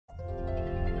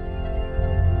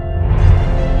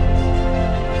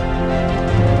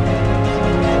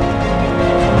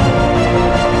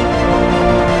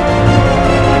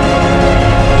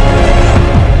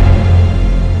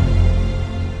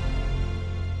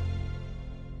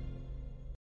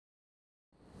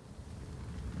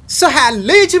So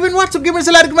hello YouTube, what's up gamers?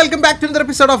 Welcome back to another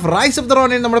episode of Rise of the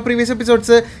RONIN. നമ്മുടെ previous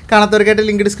episodes കാണാത്തവർക്കായിട്ട്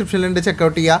link ഡിസ്ക്രിപ്ഷനിലുണ്ട്,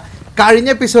 checkout ചെയ്യുക. കഴിഞ്ഞ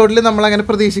എപ്പിസോഡിൽ നമ്മൾ അങ്ങനെ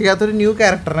പ്രതീക്ഷിക്കാത്തൊരു new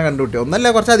ക്യാരക്ടറിനെ കണ്ടുപിട്ടി. ഒന്നല്ല,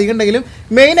 കുറച്ച് അധികം ഉണ്ടെങ്കിലും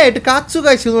മെയിനായിട്ട് കാച്ചു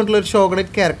കാഴ്ച എന്ന് പറഞ്ഞിട്ടുള്ള ഒരു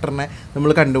ഷോഗ്നൈറ്റ് ക്യാരക്ടറിനെ നമ്മൾ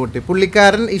കണ്ടുപിട്ടി.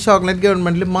 പുള്ളിക്കാരൻ ഈ ഷോഗ്നൈറ്റ്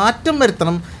ഗവൺമെൻറ്റിൽ മാറ്റം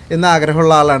വരുത്തണം എന്ന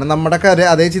ആഗ്രഹമുള്ള ആളാണ്. നമ്മുടെ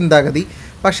അതേ ചിന്താഗതി.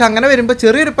 പക്ഷെ അങ്ങനെ വരുമ്പോൾ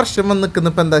ചെറിയൊരു പ്രശ്നം വന്ന്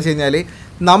നിൽക്കുന്നത് ഇപ്പോൾ എന്താ വെച്ച് കഴിഞ്ഞാൽ,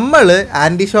 നമ്മൾ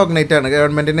ആൻറ്റി ഷോഗ്നൈറ്റാണ്,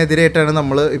 ഗവൺമെൻറ്റിനെതിരായിട്ടാണ്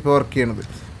നമ്മൾ ഇപ്പോൾ വർക്ക് ചെയ്യുന്നത്.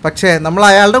 പക്ഷേ നമ്മൾ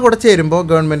അയാളുടെ കൂടെ ചേരുമ്പോൾ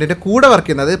ഗവൺമെൻറ്റിൻ്റെ കൂടെ വർക്ക്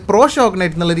ചെയ്യുന്നത് പ്രോ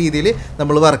ഷോഗ്നൈറ്റ് എന്നുള്ള രീതിയിൽ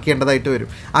നമ്മൾ വർക്ക് ചെയ്യേണ്ടതായിട്ട് വരും.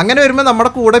 അങ്ങനെ വരുമ്പോൾ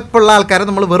നമ്മുടെ കൂടെ ഇപ്പോൾ ഉള്ള ആൾക്കാരെ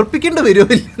നമ്മൾ വെറുപ്പിക്കേണ്ടി വരുമോ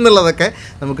എന്നുള്ളതൊക്കെ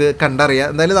നമുക്ക് കണ്ടറിയാം.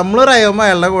 എന്തായാലും നമ്മളൊരു അയവുമ്പോൾ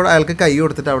അയാളുടെ കൂടെ അയാൾക്ക് കൈ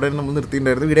കൊടുത്തിട്ട് അവിടെ നമ്മൾ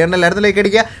നിർത്തിയിട്ടുണ്ടായിരുന്നു. വീഡിയോ എല്ലാവരും ലൈക്ക്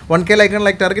അടിക്കുക. 1K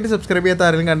like target. സബ്സ്ക്രൈബ് ചെയ്യാത്ത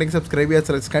ആരെങ്കിലും കണ്ടെങ്കിൽ സബ്സ്ക്രൈബ്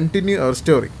ചെയ്യുക. Let's continue our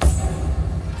story.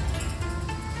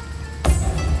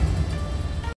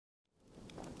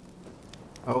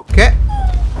 Okay,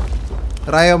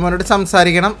 റയോമോനോട്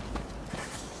സംസാരിക്കണം.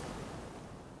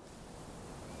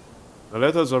 The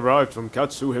letters arrived from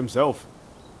Katsu himself.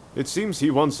 It seems he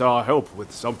wants our help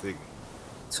with something.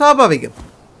 സ്വാഭാവികം.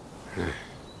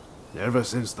 Ever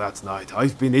since that night,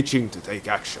 I've been itching to take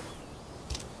action.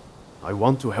 I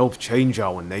want to help change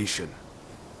our nation.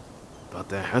 But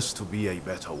there has to be a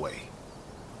better way.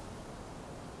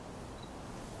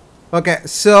 Okay,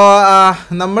 so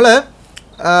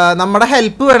നമ്മുടെ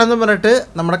help വേണമെന്ന് പറഞ്ഞിട്ട്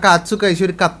നമ്മുടെ കാച്ചു കഴിച്ച്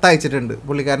ഒരു കത്ത് അയച്ചിട്ടുണ്ട്.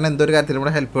 പുള്ളിക്കാരൻ എന്തോ ഒരു കാര്യത്തിൽ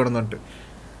നമ്മുടെ ഹെൽപ്പ് വേണമെന്ന് പറഞ്ഞിട്ട്.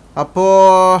 അപ്പോൾ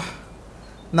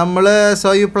നമ്മൾ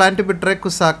യു പ്ലാൻ ടു ബിട്രേ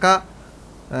കുസാക്ക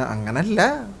അങ്ങനല്ല,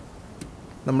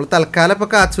 നമ്മൾ തൽക്കാലം ഇപ്പോൾ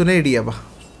കാച്ചുവിനെ ഇടിയാ.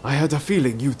 I had a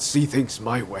feeling you'd see things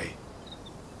my way.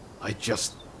 I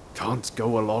just can't go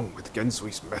along with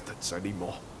Genzui's methods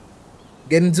anymore.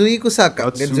 ഗെൻസുയി കുസാക്ക,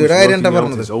 Katsu's working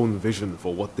out his own vision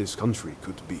for what this country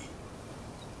could be.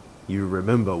 You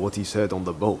remember what he said on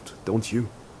the boat, don't you?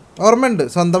 ഓർമ്മയുണ്ട്,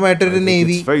 സ്വന്തമായിട്ടൊരു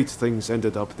navy. It's fate things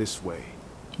ended up this way.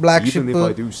 Black Even ship. if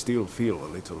I do still feel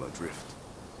a little adrift.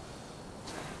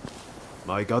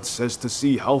 My gut says to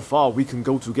see how far we can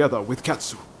go together with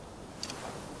Katsu.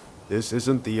 This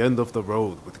isn't the end of the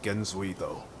road with Genzui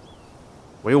though.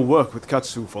 We'll work with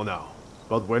Katsu for now,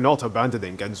 but we're not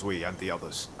abandoning Genzui and the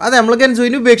others. അതെ, നമ്മൾ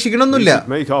ഗെൻസുവിനെ ഉപേക്ഷിക്കണമെന്നില്ല.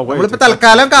 നമ്മളിപ്പോൾ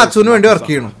തൽക്കാലം കാച്ചുവിന് വേണ്ടി work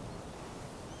ചെയ്യണം.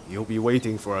 You'll be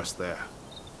waiting for us there.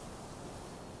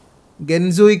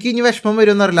 ഗെൻസുയിക്ക് ഇനി വിഷമം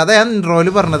വരുമെന്ന് അറിയില്ല. അതാ ഞാൻ ഇൻട്രോയിൽ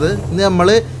പറഞ്ഞത്. ഇന്ന് നമ്മൾ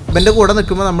ഇവൻ്റെ കൂടെ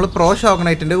നിൽക്കുമ്പോൾ നമ്മൾ പ്രോ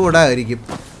ഷോഗ്നൈറ്റിൻ്റെ കൂടെ ആയിരിക്കും.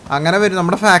 അങ്ങനെ വരും,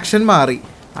 നമ്മുടെ ഫാക്ഷൻ മാറി.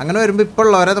 അങ്ങനെ വരുമ്പോൾ ഇപ്പോൾ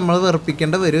ഉള്ളവരെ നമ്മൾ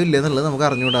വെറുപ്പിക്കേണ്ട വരില്ല എന്നുള്ളത് നമുക്ക്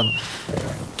അറിഞ്ഞുകൂടാന്ന്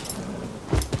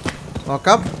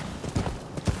നോക്കാം.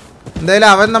 എന്തായാലും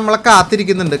അവൻ നമ്മളെ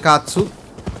കാത്തിരിക്കുന്നുണ്ട്, കാത്സു.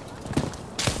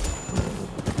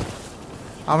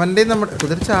 അവൻ്റെ നമ്മുടെ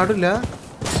കുതിര ചാടില്ല.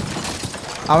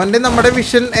 അവൻ്റെ നമ്മുടെ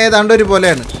വിഷൻ ഏതാണ്ട്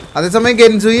ഒരുപോലെയാണ്. അതേസമയം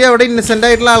ഗെൻസുയി അവിടെ ഇന്നസെൻ്റ്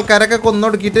ആയിട്ടുള്ള ആൾക്കാരൊക്കെ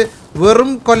കൊന്നൊടുക്കിയിട്ട് വെറും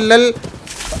കൊല്ലൽ,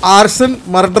 ആർസൺ,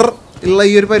 മർഡർ ഉള്ള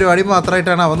ഈ ഒരു പരിപാടി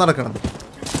മാത്രമായിട്ടാണ് അവൻ നടക്കുന്നത്.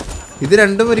 ഇത്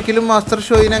രണ്ടും ഒരിക്കലും മാസ്റ്റർ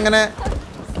ഷോയിനെ അങ്ങനെ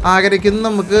ആഗ്രഹിക്കുന്നു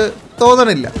നമുക്ക്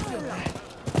തോന്നണില്ല.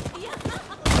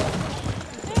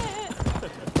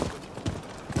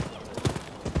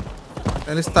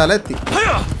 അതിന് സ്ഥലം എത്തി.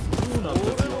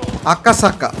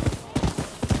 അക്കസക്ക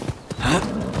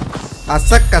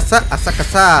അസക്കസ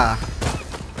അസക്കസ.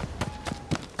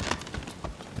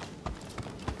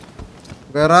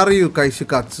 Where are you,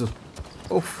 Kaishikatsu?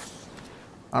 Of,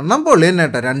 അണ്ണം പൊള്ളി തന്നെ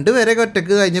കേട്ടോ. രണ്ടുപേരെയൊക്കെ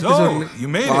ഒറ്റക്ക് കഴിഞ്ഞ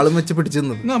എപ്പിസോഡിൽ വാളും വെച്ച്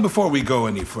പിടിച്ചിരുന്നത്. Now before we go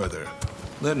any further,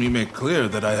 let me make clear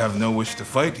that I have no wish to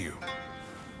fight you.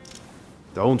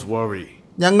 Don't worry.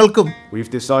 ഞങ്ങൾക്കും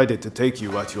We've decided to take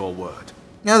you at your word.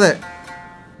 അതെ.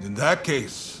 In that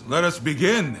case, let us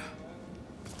begin.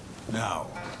 Now,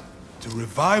 to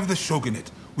revive the shogunate,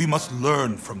 we must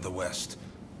learn from the West,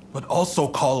 but also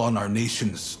call on our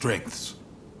nation's strengths.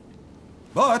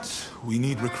 But we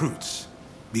need recruits,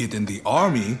 be it in the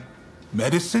army,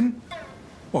 medicine,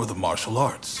 or the martial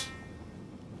arts.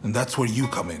 And that's where you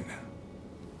come in.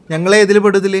 ഞങ്ങൾ ഏതിൽ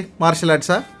പെടുതിൽ? Marshal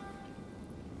ആർട്സാ?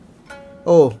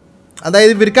 ഓ,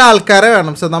 അതായത് ഇവർക്ക് ആൾക്കാരെ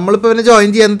വേണം. So നമ്മളിപ്പോൾ ഇവനെ join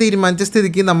ചെയ്യാൻ തീരുമാനിച്ച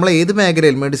സ്ഥിതിക്ക് നമ്മൾ ഏത്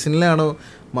മേഖലയിൽ, മെഡിസിനിലാണോ,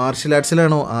 മാർഷൽ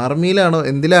ആർട്സിലാണോ, ആർമിയിലാണോ,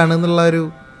 എന്തിലാണെന്നുള്ള ഒരു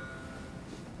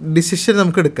ഡിസിഷൻ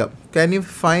നമുക്ക് എടുക്കാം. Can you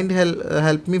find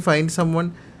help me find sum one?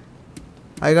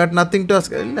 I got nothing to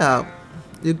ask. ഇല്ല,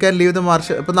 you can leave the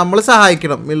marshal. ഇപ്പം നമ്മൾ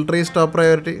സഹായിക്കണം. മിലിറ്ററി സ്റ്റോപ്പ്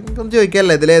പ്രയോറിറ്റി നമുക്കൊന്നും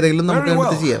ചോദിക്കാമല്ലോ. ഇതിലേതെങ്കിലും നമുക്ക്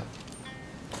എടുത്ത് ചെയ്യാം.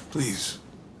 Please,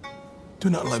 do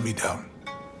not let me down.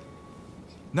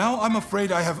 Now I'm afraid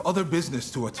I have other business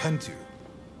to attend to.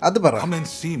 അത് പറ. Come and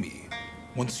see me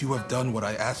once you have done what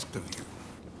I asked of you.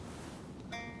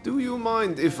 Do you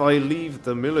mind if I leave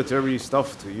the military stuff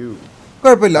to you?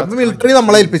 കുഴപ്പമില്ല, അപ്പം military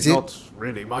നമ്മളെ ഏൽപ്പിച്ച്. Not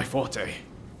really my forte.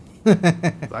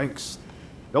 Thanks.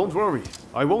 Don't worry.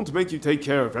 I won't make you take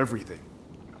care of everything.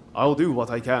 I'll do what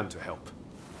I can to help.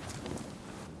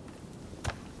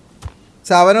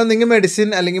 Sawan ഒന്നെങ്കിൽ medicine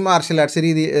അല്ലെങ്കിൽ martial arts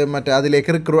രീതി മറ്റേ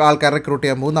അതിലേക്ക് ആൾക്കാരെ റിക്രൂട്ട്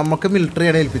ചെയ്യാൻ പോകും. നമുക്ക്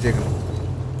മിലിറ്ററിയാണ് ഏൽപ്പിച്ചേക്കുന്നത്.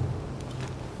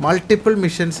 Multiple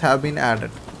missions have been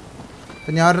added.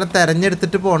 അപ്പം ഞാൻ അവരുടെ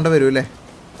തിരഞ്ഞെടുത്തിട്ട് പോകേണ്ട വരും അല്ലേ.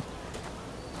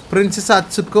 Princess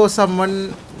അച്ചുക്കോ someone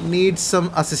need some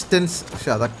assistance. പക്ഷെ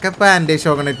അതൊക്കെ ഇപ്പോൾ ആൻറ്റി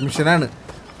ഷോഗണേറ്റ് മിഷനാണ്.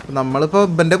 നമ്മളിപ്പോൾ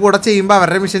ഇവൻ്റെ കൂടെ ചെയ്യുമ്പോൾ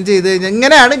അവരുടെ മിഷൻ ചെയ്ത് കഴിഞ്ഞാൽ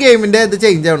ഇങ്ങനെയാണ് ഗെയിമിൻ്റെ ഇത്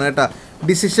ചേഞ്ച് ആവണം കേട്ടോ.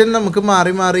 ഡിസിഷൻ നമുക്ക്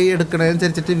മാറി മാറി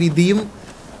എടുക്കുന്നതനുസരിച്ചിട്ട് വിധിയും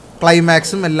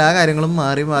ക്ലൈമാക്സും എല്ലാ കാര്യങ്ങളും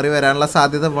മാറി മാറി വരാനുള്ള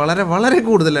സാധ്യത വളരെ വളരെ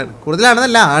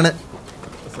കൂടുതലാണെന്നല്ല ആണ്.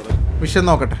 മിഷൻ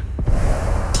നോക്കട്ടെ.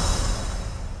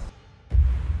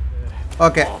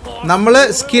 ഓക്കെ, നമ്മൾ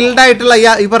സ്കിൽഡ് ആയിട്ടുള്ള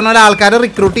ഈ പറഞ്ഞ പോലെ ആൾക്കാരെ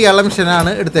റിക്രൂട്ട് ചെയ്യാനുള്ള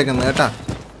മിഷനാണ് എടുത്തേക്കുന്നത് കേട്ടോ.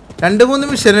 2-3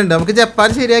 മിഷനുണ്ട്. നമുക്ക് ജപ്പാൻ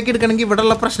ശരിയാക്കി എടുക്കണമെങ്കിൽ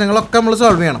ഇവിടെയുള്ള പ്രശ്നങ്ങളൊക്കെ നമ്മൾ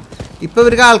സോൾവ് ചെയ്യണം. ഇപ്പോൾ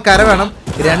ഇവർക്ക് ആൾക്കാരെ വേണം.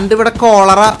 2 ഇവിടെ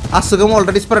കോളറ അസുഖം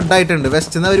ഓൾറെഡി സ്പ്രെഡ് ആയിട്ടുണ്ട്.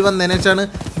 വെസ്റ്റിൽ നിന്ന് അവർ വന്നതിന് വെച്ചാണ്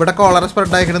ഇവിടെ കോളറ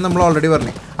സ്പ്രെഡ് ആയിക്കണമെന്ന് നമ്മൾ ഓൾറെഡി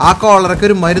പറഞ്ഞു. ആ കോളറയ്ക്ക്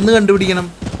ഒരു മരുന്ന് കണ്ടുപിടിക്കണം,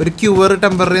 ഒരു ക്യൂർ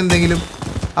ടെമ്പററി എന്തെങ്കിലും.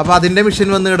 അപ്പോൾ അതിൻ്റെ മിഷൻ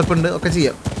വന്ന് കിടപ്പുണ്ട്, ഒക്കെ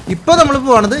ചെയ്യാം. ഇപ്പോൾ നമ്മൾ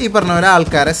പോകുന്നത് ഈ പറഞ്ഞ പോലെ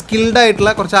ആൾക്കാരെ സ്കിൽഡ്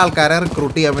ആയിട്ടുള്ള കുറച്ച് ആൾക്കാരെ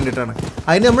റിക്രൂട്ട് ചെയ്യാൻ വേണ്ടിയിട്ടാണ്.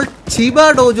 അതിന് നമ്മൾ ചിബ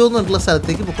ഡോജോ എന്ന് പറഞ്ഞിട്ടുള്ള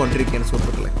സ്ഥലത്തേക്ക് പോയിക്കൊണ്ടിരിക്കുകയാണ്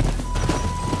സുഹൃത്തുക്കളെ.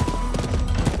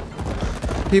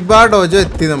 ഹിബ ഡോജോ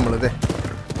എത്തി നമ്മളിത്.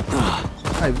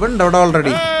 ഇവണ്ട് അവിടെ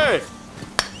already.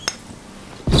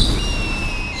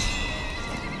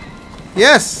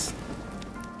 Yes.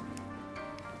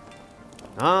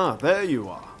 There you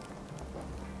are.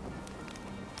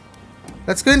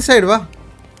 Let's go inside, va.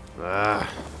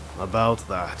 About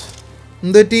that.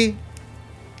 Ndeti.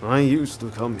 I used to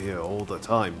come here all the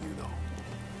time, you know.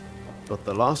 But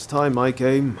the last time I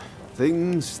came,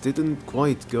 things didn't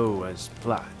quite go as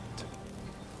planned.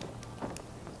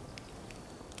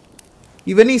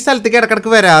 ഇവൻ ഈ സ്ഥലത്തേക്ക് ഇടക്കിടക്ക്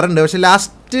വരാറുണ്ട്. പക്ഷെ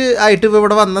last ആയിട്ട്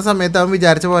ഇവിടെ വന്ന സമയത്ത് അവൻ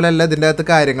വിചാരിച്ച പോലെ അല്ല ഇതിൻ്റെ അകത്ത്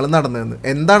കാര്യങ്ങൾ നടന്നതെന്ന്.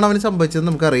 എന്താണ് അവന് സംഭവിച്ചതെന്ന്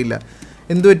നമുക്കറിയില്ല.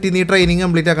 എന്ത് പറ്റി? നീ ട്രെയിനിങ്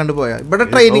കംപ്ലീറ്റ് ആക്കാണ്ട് പോയാ? ഇവിടെ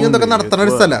ട്രെയിനിങ് എന്തൊക്കെ നടത്തുന്ന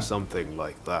ഒരു സ്ഥലമാണ്.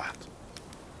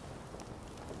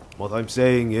 What I'm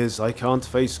saying is I can't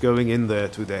face going in there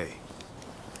today.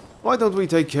 Why don't we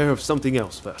take care of something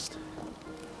else first?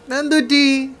 എന്ത് പറ്റി?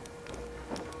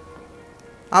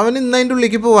 അവൻ ഇന്ന് അതിൻ്റെ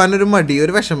ഉള്ളിലേക്ക് പോകാനൊരു മടി,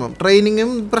 ഒരു വിഷമം. ട്രെയിനിങ്ങും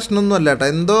പ്രശ്നമൊന്നും അല്ല കേട്ടോ.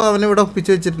 എന്തോ അവനിവിടെ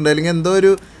ഒപ്പിച്ച് വെച്ചിട്ടുണ്ട്, അല്ലെങ്കിൽ എന്തോ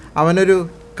അവനൊരു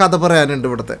കഥ പറയാനുണ്ട്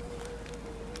ഇവിടുത്തെ.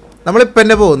 നമ്മളിപ്പം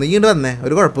തന്നെ പോകുന്നു. ഇങ്ങോട്ട് വന്നേ,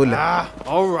 ഒരു കുഴപ്പമില്ല.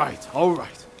 All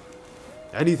right.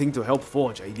 Anything to help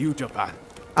forge a new Japan.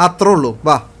 അത്രേ ഉള്ളൂ.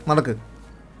 വാ നടക്ക്.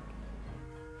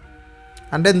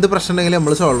 എൻ്റെ എന്ത് പ്രശ്നം ഉണ്ടെങ്കിലും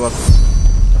നമ്മൾ സോൾവ് ആക്കും.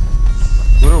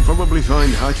 We'll probably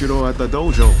find Hachiro at the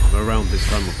dojo around this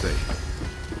time of day.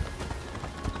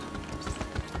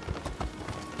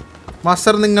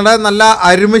 Master, നിങ്ങളുടെ നല്ല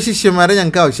അരുമ ശിഷ്യന്മാരെ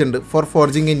ഞങ്ങൾക്ക് ആവശ്യമുണ്ട് four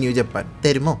forging A new Japan.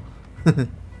 തരുമോ?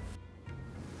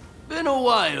 Been a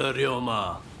while, Ryoma.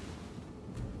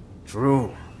 True.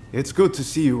 It's good to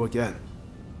see you again.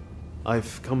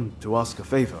 I've come to ask a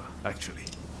favor, actually.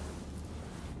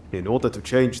 In order to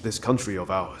change this country of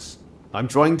ours, I'm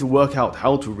trying to work out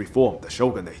how to reform the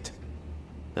shogunate.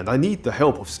 And I need the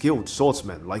help of skilled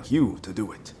swordsmen like you to do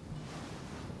it.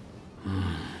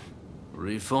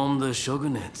 Reform the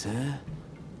shogunate, eh?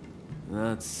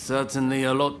 That's certainly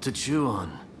a lot to chew on.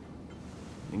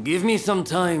 Give me some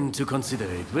time to consider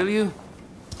it, will you?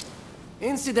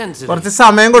 Incidentally, കുറച്ച്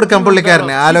സമയം കൊടുക്കാൻ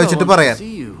പുള്ളിക്കാരനെ ആലോചിച്ചിട്ട് പറയാൻ.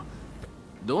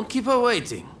 Don't keep her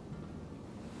waiting.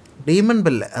 Demon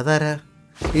Bella അതാരാ?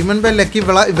 Demon ബെല്ലക്ക്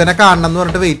ഇവനെ കാണണം എന്ന്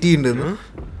പറഞ്ഞിട്ട് വെയിറ്റ് ചെയ്യുന്നുണ്ട്.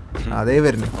 അതേ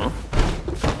വരുന്നു.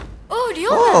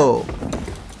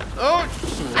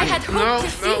 I had hoped to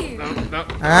see you.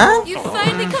 You'd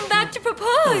finally come back to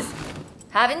propose,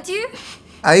 haven't you?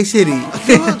 I ശരി.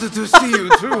 Good to see you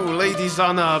too, Lady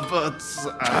Sana, but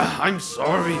I'm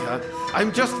sorry.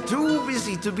 I'm just too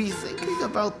busy to be thinking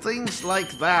about things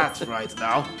like that right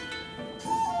now.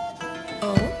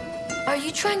 Oh? Are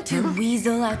you trying to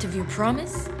weasel out of your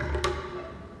promise?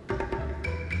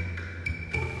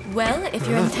 Well, if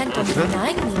you're intent on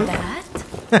denying me that,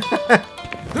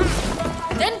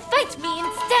 then fight me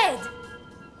instead!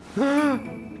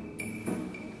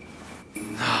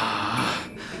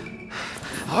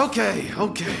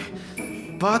 Okay.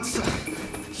 But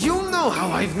you know how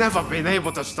I've never been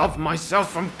able to stop myself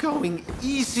from going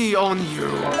easy on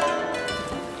you.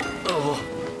 Oh.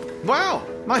 Well,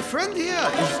 my friend here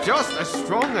is just as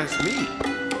strong as me.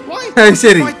 Why don't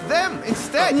you fight them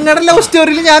instead? നിങ്ങളുടെ love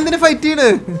സ്റ്റോറിയിൽ ഞാൻ തന്നെ fight ചെയ്യണ്.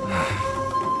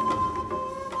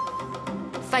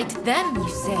 Fight them, you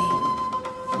say?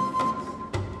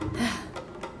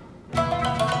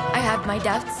 I have my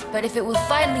doubts, but if it will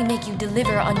finally make you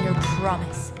deliver on your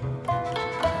promise,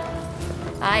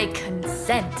 I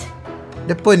consent.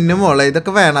 എൻ്റെ പൊന്നു മോളെ,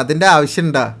 ഇതൊക്കെ വേണം. അതിൻ്റെ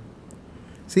ആവശ്യമുണ്ടാ?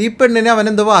 ഈ പെണ്ണിന് അവൻ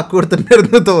എന്തോ വാക്ക്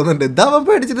കൊടുത്തിട്ടുണ്ടായിരുന്നു തോന്നുന്നുണ്ട്. എന്താ അവൻ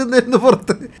പേടിച്ചിട്ടുണ്ടായിരുന്നു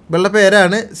പുറത്ത്. ഇവളുടെ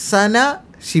പേരാണ് സന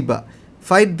ഷിബ.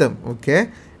 ഫൈറ്റ് ദം. ഓക്കെ,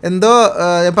 എന്തോ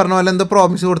പറഞ്ഞ പോലെ എന്തോ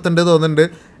പ്രോമിസ് കൊടുത്തിട്ടുണ്ട് തോന്നുന്നുണ്ട്.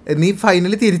 നീ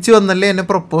ഫൈനലി തിരിച്ചു വന്നല്ലേ എന്നെ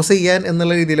പ്രപ്പോസ് ചെയ്യാൻ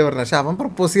എന്നുള്ള രീതിയിൽ പറഞ്ഞു. പക്ഷെ അവൻ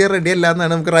പ്രപ്പോസ് ചെയ്യാൻ റെഡി അല്ല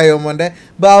എന്നാണ് നമുക്ക് റയോമോൻ്റെ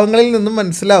ഭാവങ്ങളിൽ നിന്നും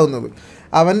മനസ്സിലാവുന്നത്.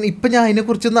 അവൻ ഇപ്പം ഞാൻ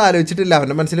അതിനെക്കുറിച്ചൊന്നും ആലോചിച്ചിട്ടില്ല.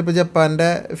 അവൻ്റെ മനസ്സിലിപ്പോൾ ജപ്പാൻ്റെ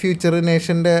ഫ്യൂച്ചർ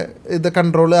നേഷൻ്റെ ഇത്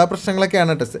കൺട്രോൾ ആ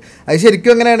പ്രശ്നങ്ങളൊക്കെയാണ് ടെസ്റ്റ്. അത്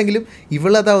ശരിക്കും അങ്ങനെയാണെങ്കിലും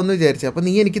ഇവളതാവെന്ന് വിചാരിച്ചു. അപ്പോൾ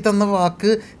നീ എനിക്ക് തന്ന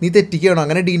വാക്ക് നീ തെറ്റിക്കുകയാണോ,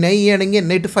 അങ്ങനെ ഡിനൈ ചെയ്യുകയാണെങ്കിൽ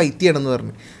എന്നെ ഇട്ട് ഫൈറ്റ് ചെയ്യണമെന്ന്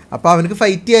പറഞ്ഞു. അപ്പോൾ അവനക്ക്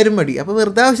ഫൈറ്റ് ചെയ്യാനും മടി. അപ്പോൾ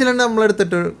വെറുതെ ആവശ്യമില്ലാണ്ട്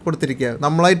നമ്മളെടുത്തിട്ട് കൊടുത്തിരിക്കുക.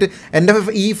 നമ്മളായിട്ട് എൻ്റെ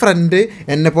ഈ ഫ്രണ്ട്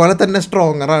എന്നെ പോലെ തന്നെ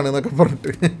സ്ട്രോങ്ങറാണ് എന്നൊക്കെ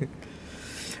പറഞ്ഞിട്ട്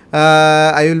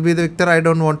I will be the victor. I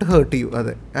don't want to hurt you.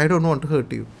 അതെ, I don't want to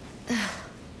hurt you.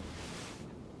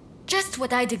 Just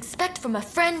what I'd expect from a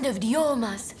friend of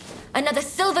Dioma's. Another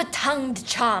silver-tongued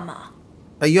charmer.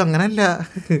 അയ്യോ അങ്ങനല്ല.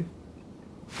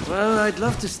 Well, I'd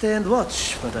love to stay and watch,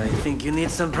 but I think you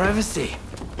need some privacy.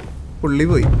 പുള്ളി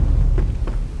പോയി.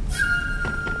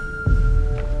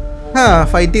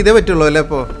 Fight ചെയ്തേ പറ്റുള്ളൂ അല്ലേ?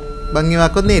 അപ്പോൾ ഭംഗി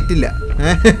വാക്കൊന്നും ഏറ്റില്ല.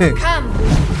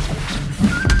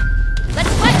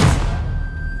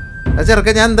 ആ ചെറുക്ക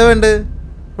ഞാൻ എന്താ വേണ്ട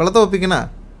ഇവളെ തോപ്പിക്കണ?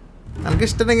 എനിക്ക്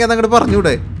ഇഷ്ടമെങ്കിൽ അതങ്ങോട്ട്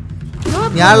പറഞ്ഞൂടെ?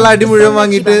 ഞാനുള്ള അടി മുഴുവൻ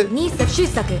വാങ്ങിയിട്ട്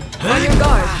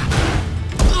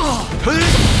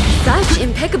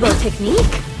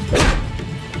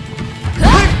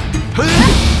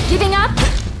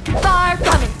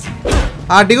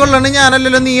അടി കൊള്ളണ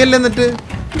ഞാനല്ലല്ലോ, നീയല്ലേ? എന്നിട്ട്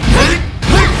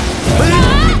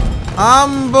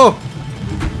ആമ്പോ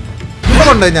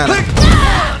കൊണ്ടോ ഞാൻ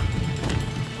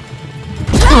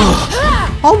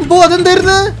അമ്പോ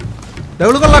അതെന്തായിരുന്നു?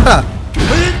 ഡബിൾ കൊള്ളാട്ടാ.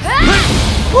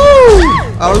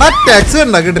 അവളുടെ ടാക്സ്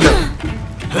കണ്ടാ കിട്ടില്ല.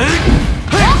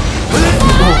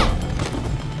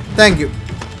 Thank you.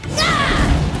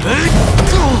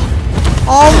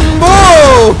 അമ്പോ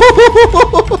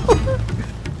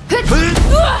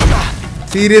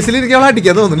സീരിയസ്ലി എനിക്ക് അവളെ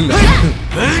അടിക്കാൻ തോന്നുന്നില്ല.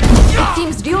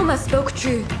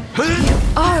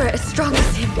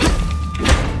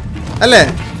 അല്ലേ?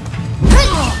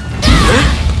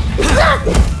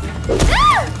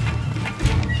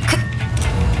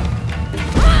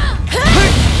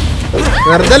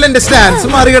 വെറുതെ എന്റെ സ്റ്റാൻസ്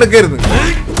മാറി കിടക്കായിരുന്നു.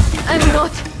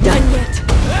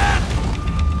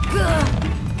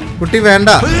 കുട്ടി വേണ്ട.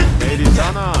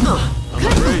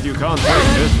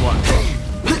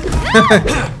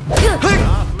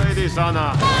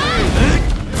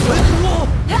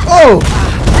 Oh!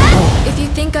 If you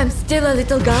think I'm still a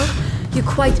little girl, you're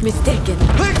quite mistaken.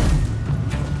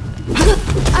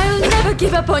 I'll never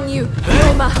give up on you,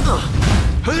 Roma.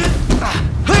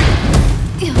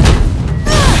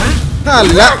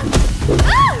 അല്ല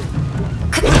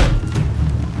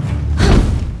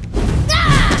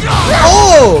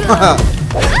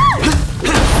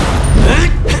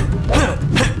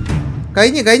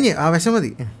കഴിഞ്ഞ് ആവേശം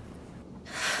മതി.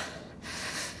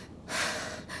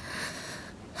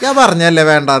 ഞാൻ പറഞ്ഞല്ലേ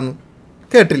വേണ്ടാന്ന്,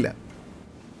 കേട്ടില്ല.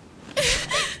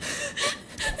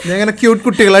 ഞാൻ അങ്ങനെ ക്യൂട്ട്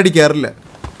കുട്ടികളെ അടിക്കാറില്ല.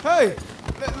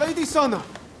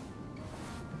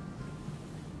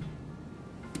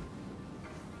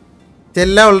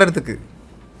 ചെല്ല അവളുടെ അടുത്തേക്ക്.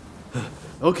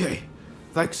 Okay,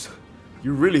 thanks.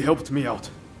 You really helped me out.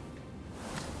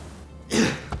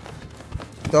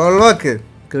 തോൾവാക്ക്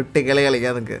കുട്ടികളെ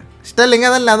കളിക്കാൻ നിൽക്ക്. ഇഷ്ടമല്ലെങ്കിൽ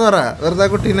അതല്ലാന്ന് പറ. വെറുതെ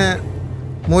കുട്ടീനെ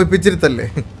മോഹിപ്പിച്ചിരുത്തല്ലേ.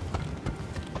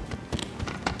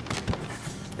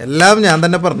 എല്ലാം ഞാൻ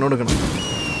തന്നെ പറഞ്ഞു കൊടുക്കണം.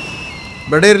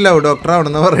 ഇവിടെ ഇല്ല ഡോക്ടർ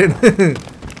ആവണമെന്ന് പറയുന്നത്.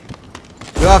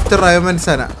 After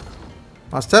റയോമെൻസാന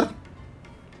master.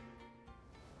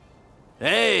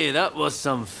 Hey, that was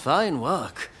some fine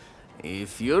work.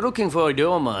 If you're looking for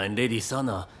Dioma and Lady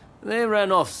Sana, they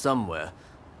ran off somewhere.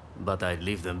 But I'd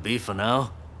leave them be for now.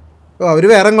 അവര്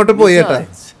വേറെ അങ്ങോട്ട് പോയി കേട്ടാ.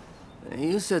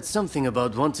 You said something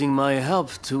about wanting my help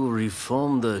to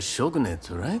reform the shogunate,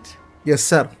 right? Yes,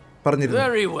 sir. പറഞ്ഞിരുന്നു.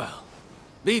 Very well.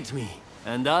 Beat me,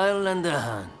 and I'll lend a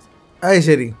hand. അത്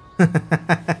ശരി.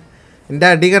 എൻ്റെ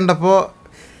അടി കണ്ടപ്പോൾ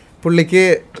പുള്ളിക്ക്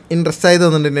ഇൻട്രസ്റ്റ് ആയി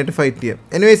തോന്നുന്നുണ്ട് എന്നിട്ട് ഫൈറ്റ് ചെയ്യാം.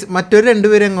 എനിവേസ് മറ്റൊരു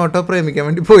രണ്ടുപേരും എങ്ങോട്ടോ പ്രേമിക്കാൻ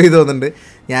വേണ്ടി പോയി തോന്നുന്നുണ്ട്.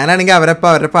 ഞാനാണെങ്കിൽ അവരുടെ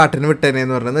പാട്ടിന്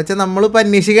വിട്ടേനെന്ന് പറഞ്ഞത്. എന്ന് വെച്ചാൽ നമ്മളിപ്പോൾ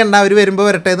അന്വേഷിക്കേണ്ട, അവർ വരുമ്പോൾ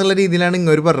വരട്ടെ എന്നുള്ള രീതിയിലാണ്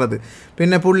ഇങ്ങോട്ട് പറഞ്ഞത്.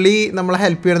 പിന്നെ പുള്ളി നമ്മളെ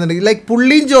ഹെൽപ്പ് ചെയ്യണമെന്നുണ്ടെങ്കിൽ ലൈക്ക്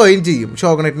പുള്ളിയും ജോയിൻ ചെയ്യും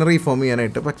ഷോഗനേറ്റിനെ റീഫോം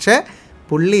ചെയ്യാനായിട്ട്. പക്ഷേ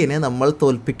പുള്ളീനെ നമ്മൾ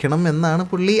തോൽപ്പിക്കണം എന്നാണ്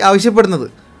പുള്ളി ആവശ്യപ്പെടുന്നത്.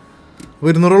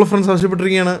 200 ഫ്രണ്ട്സ്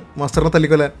ആവശ്യപ്പെട്ടിരിക്കുകയാണ് മാസ്റ്ററിനെ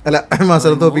തല്ലിക്കൊല്ലാൻ, അല്ല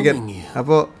മാസ്റ്ററിനെ തോൽപ്പിക്കാൻ.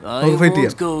 അപ്പോൾ നമുക്ക് ഫൈറ്റ്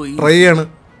ചെയ്യാം, ട്രൈ ചെയ്യാണ്.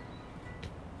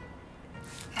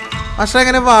 മാസ്റ്റർ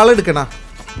എങ്ങനെ വാളെടുക്കണ?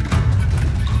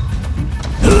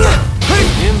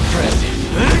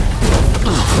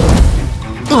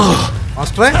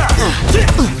 മാസ്റ്ററെ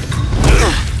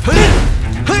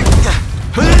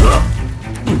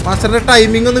മാസ്റ്ററിന്റെ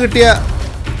ടൈമിംഗ് ഒന്ന് കിട്ടിയ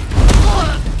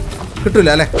കിട്ടൂല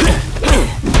അല്ലേ?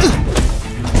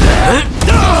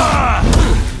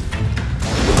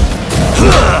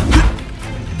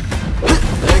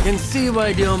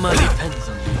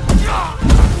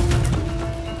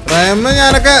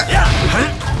 ഞാനൊക്കെ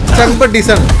Chunk but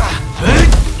decent.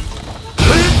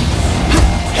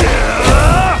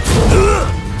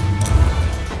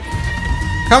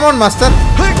 Come on, master.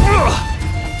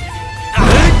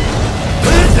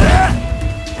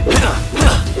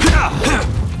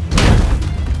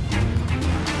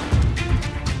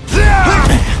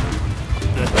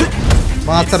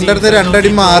 മാസ്റ്ററിന്റെ അടുത്ത് രണ്ടടി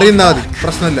മാറി നിന്നാ മതി,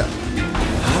 പ്രശ്നമില്ല.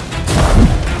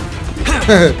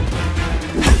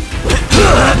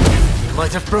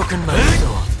 Might have broken my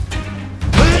sword.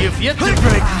 You've yet to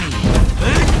break me.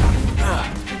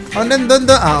 അവന്റെ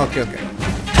എന്തോ ഓക്കെ.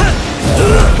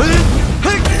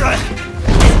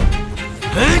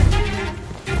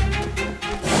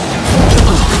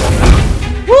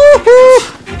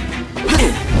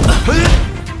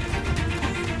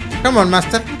 Come on,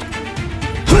 master.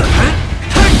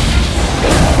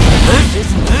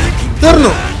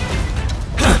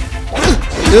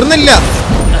 തീർന്നില്ല.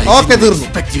 ഓക്കെ, തീർന്നു.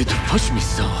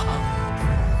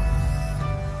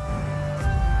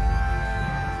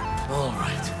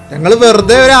 ഞങ്ങൾ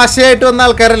വെറുതെ ഒരു ആശയമായിട്ട് വന്ന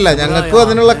ആൾക്കാരല്ല, ഞങ്ങൾക്കും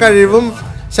അതിനുള്ള കഴിവും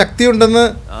ശക്തിയും ഉണ്ടെന്ന്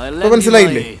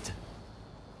മനസ്സിലായില്ലേ?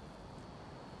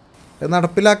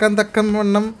 നടപ്പിലാക്കാൻ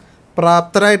തക്കവണ്ണം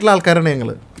പ്രാപ്തരായിട്ടുള്ള ആൾക്കാരാണ്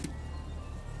ഞങ്ങള്.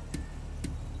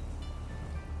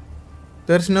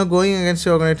 There's no going against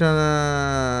your organization.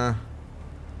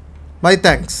 My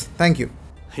thanks. Thank you.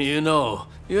 You know,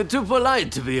 you're too polite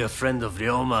to be a friend of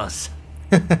Ryoma's.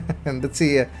 എന്താ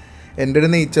ചെയ്യാ, എൻ്റെ ഒരു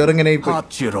നെയ്ച്ചോറ് ഇങ്ങനെ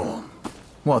Hachiro,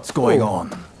 what's going on?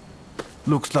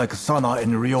 Looks like Sana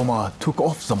and Ryoma took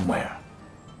off somewhere.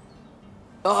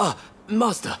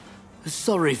 Master,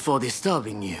 sorry for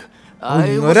disturbing you.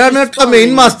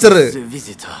 main master.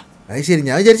 അത് ശരി,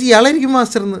 ഞാൻ വിചാരിച്ചു ഇയാളായിരിക്കും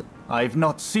മാസ്റ്റർ എന്ന്. I've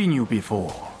not seen you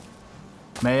before.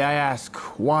 May I ask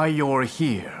why you're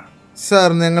here? Sir,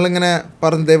 ഞങ്ങളിങ്ങനെ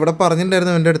പറഞ്ഞത് ഇവിടെ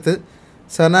പറഞ്ഞിട്ടുണ്ടായിരുന്നു എൻ്റെ അടുത്ത്.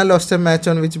 Sana lost a match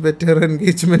on which better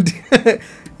engagement.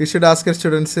 You should ask your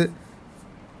students.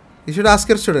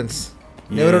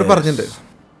 ഞാൻ അവരോട് പറഞ്ഞിട്ടുണ്ട്.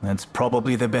 That's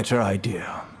probably the better idea.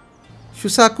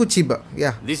 Shusaku Chiba.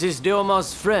 Yeah. This is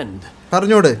Ryoma's friend.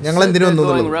 പറഞ്ഞോട് ഞങ്ങൾ എന്തിനു വന്നു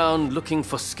going around looking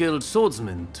for skilled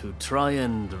swordsmen to try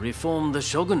and reform the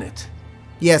shogunate.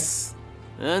 Yes.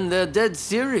 And they're dead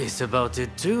serious about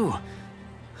it too.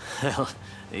 Hell,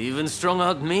 they even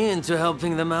strung-out me into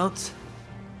helping them out.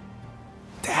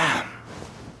 Damn.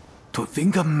 To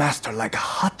think a master like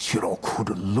Hachiro could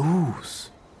lose.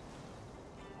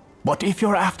 But if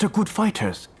you're after good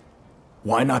fighters,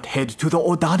 why not head to the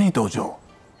Odani dojo?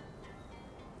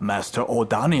 Master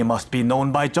Odani must be known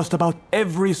by just about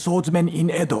every swordsman in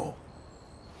Edo.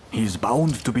 He's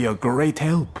bound to be a great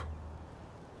help.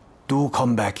 Do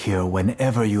come back here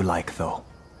whenever you like, though.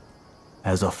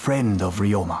 As a friend of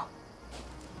Ryoma,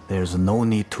 there's no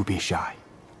need to be shy.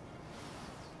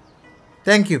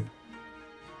 Thank you.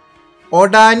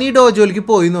 ഒഡാനി ഡോജോയിലേക്ക്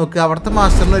പോയി നോക്ക്, അവിടുത്തെ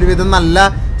മാസ്റ്ററിന് ഒരുവിധം നല്ല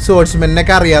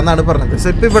സോഴ്സ്മെന്നൊക്കെ അറിയാമെന്നാണ് പറഞ്ഞത്. So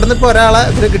ഇപ്പം ഇവിടുന്ന് ഇപ്പോൾ ഒരാളെ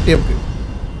ഇതിൽ കിട്ടി, നമുക്ക്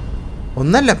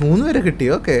ഒന്നല്ല 3 പേരെ കിട്ടി.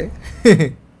 Okay,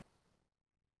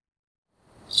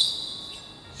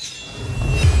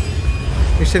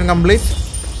 mission complete.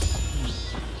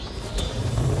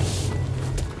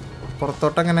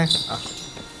 പുറത്തോട്ടങ്ങനെ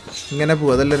ഇങ്ങനെ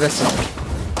പോവും, അതല്ല രസം.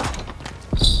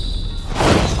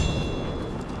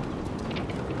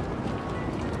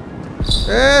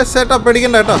 ചേട്ടാ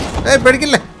പേടിക്കണ്ട കേട്ടോ,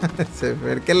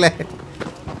 പേടിക്കല്ലേ.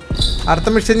 അടുത്ത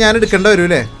മിഷൻ ഞാൻ എടുക്കേണ്ട വരും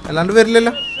അല്ലേ, അല്ലാണ്ട്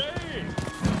വരില്ലല്ലോ.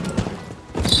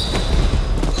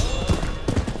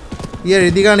 ഈ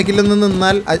എഴുതി കാണിക്കില്ലെന്ന്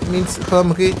നിന്നാൽ മീൻസ് ഇപ്പോൾ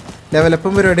നമുക്ക്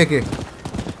ഡെവലപ്പും പരിപാടിയൊക്കെ.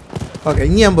 ഓക്കെ,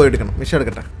 ഇനി ഞാൻ പോയി എടുക്കണം, മിഷൻ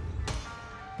എടുക്കട്ടെ.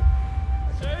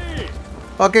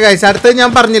 ഓക്കെ ഗൈസ്, അടുത്തത്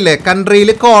ഞാൻ പറഞ്ഞില്ലേ കൺട്രിയിൽ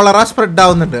കോളറ സ്പ്രെഡ്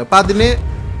ആവുന്നുണ്ട്. അപ്പോൾ അതിന്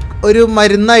ഒരു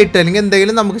മരുന്നായിട്ട് അല്ലെങ്കിൽ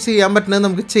എന്തെങ്കിലും നമുക്ക് ചെയ്യാൻ പറ്റുന്നത്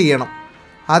നമുക്ക് ചെയ്യണം.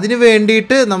 അതിന്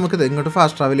വേണ്ടിയിട്ട് നമുക്കിത് ഇങ്ങോട്ട്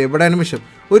ഫാസ്റ്റ് ട്രാവൽ ചെയ്യാം. ഇവിടെയാണ് മിഷൻ.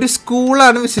 ഒരു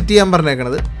സ്കൂളാണ് വിസിറ്റ് ചെയ്യാൻ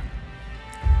പറഞ്ഞേക്കണത്.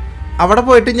 അവിടെ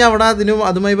പോയിട്ട് ഞാൻ അവിടെ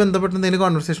അതുമായി ബന്ധപ്പെട്ട് എന്തെങ്കിലും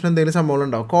കോൺവെർസേഷൻ എന്തെങ്കിലും സംഭവങ്ങൾ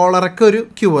ഉണ്ടാവും. കോളറയ്ക്ക് ഒരു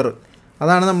ക്യൂർ,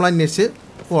 അതാണ് നമ്മൾ അന്വേഷിച്ച്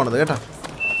പോണത് കേട്ടോ.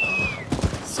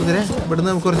 ഇതിന് ഇവിടുന്ന്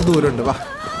നമുക്ക് കുറച്ച് ദൂരമുണ്ട്. വാ,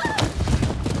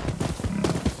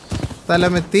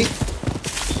 സ്ഥലമെത്തി.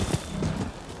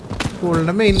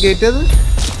 സ്കൂളിൻ്റെ മെയിൻ ഗേറ്റ് അത്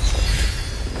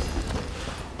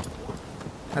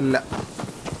അല്ല.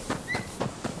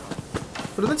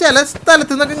 ഇവിടുന്ന് ചില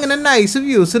സ്ഥലത്തു നിന്നൊക്കെ ഇങ്ങനെ നൈസ്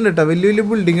വ്യൂസ് ഉണ്ട് കേട്ടോ, വലിയ വലിയ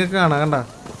ബിൽഡിംഗ് ഒക്കെ കാണാൻ. കണ്ട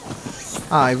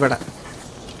ഇവിടെ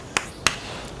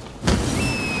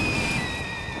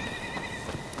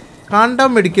കാണ്ട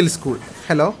medical school.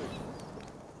 Hello,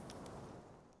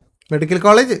 medical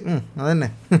college അതന്നെ.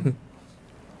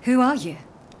 Who are you?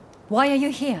 Why are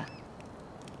you here?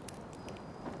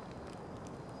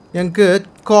 ഞങ്ങൾക്ക്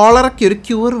കോളറയ്ക്ക് ഒരു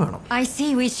ക്യൂർ വേണം. I see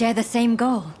we share the same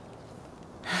goal.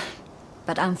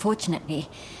 But unfortunately,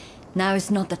 now is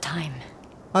not the time.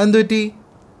 അതെന്ത് പറ്റി?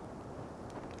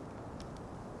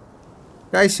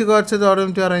 Guys, you got to order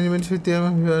to arrangements with them.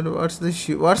 What's the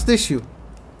issue? What's the issue?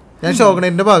 I'm shocked.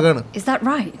 Is that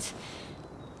right?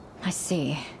 I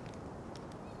see.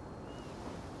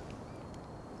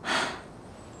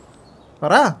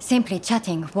 Simply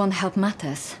chatting won't help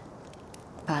matters.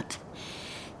 But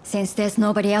since there's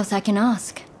nobody else I can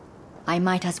ask, I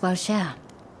might as well share.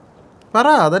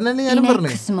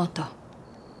 Kusumoto.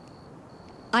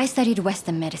 I studied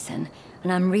Western medicine, and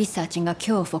I'm researching a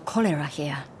cure for cholera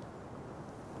here.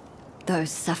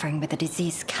 Those suffering with the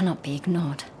disease cannot be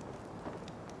ignored.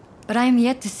 But I am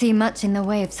yet to see much in the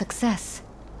way of success.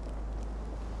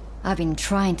 I've been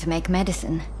trying to make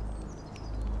medicine,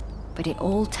 but it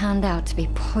all turned out to be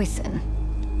poison.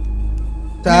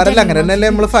 It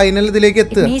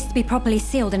needs to be properly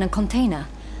sealed in a container,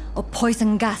 or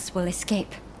poison gas will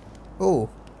escape. Oh.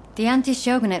 The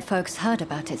anti-shogunate folks heard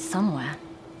about it somewhere,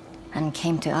 and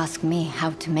came to ask me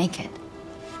how to make it.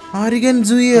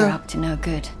 They're up to no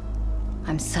good,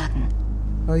 I'm certain.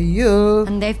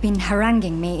 And they've been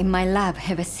haranguing me in my lab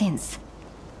ever since.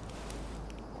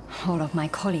 All of my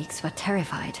colleagues were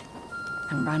terrified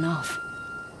and ran off.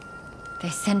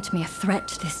 They sent me a threat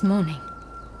this morning.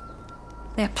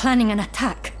 They're planning an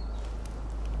attack.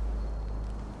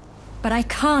 But I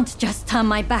can't just turn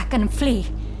my back and flee.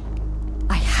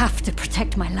 I have to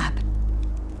protect my lab.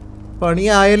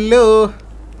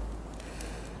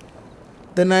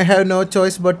 Then I have no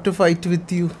choice but to fight with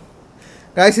you.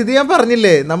 Guys, ഇത് ഞാൻ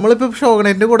പറഞ്ഞില്ലേ, നമ്മളിപ്പോൾ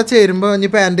ഷോഗനേറ്റിൻ്റെ കൂടെ ചേരുമ്പോൾ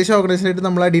ഇനിയിപ്പോൾ anti ഷോഗനേഷനായിട്ട്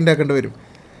നമ്മൾ അടി ഉണ്ടാക്കേണ്ടി വരും.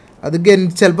 അത്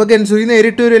ചിലപ്പോൾ ഗെൻസുയി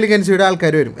നേരിട്ട് വരും, അല്ലെങ്കിൽ ഗെൻസുയുടെ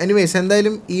ആൾക്കാർ വരും. എനിവേസ്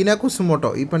എന്തായാലും ഈന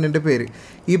കുസുമോട്ടോ ഈ പെണ്ണിൻ്റെ പേര്.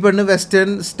 ഈ പെണ്ണ് വെസ്റ്റേൺ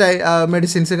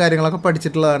മെഡിസിൻസ് കാര്യങ്ങളൊക്കെ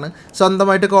പഠിച്ചിട്ടുള്ളതാണ്.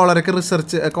 സ്വന്തമായിട്ട്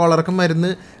കോളറൊക്കെ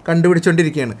മരുന്ന്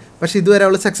കണ്ടുപിടിച്ചുകൊണ്ടിരിക്കുകയാണ്. പക്ഷേ ഇതുവരെ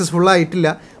അവൾ സക്സസ്ഫുൾ ആയിട്ടില്ല.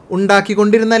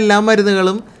 ഉണ്ടാക്കിക്കൊണ്ടിരുന്ന എല്ലാ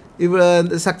മരുന്നുകളും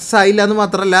സക്സസ് ആയില്ല എന്ന്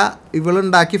മാത്രമല്ല,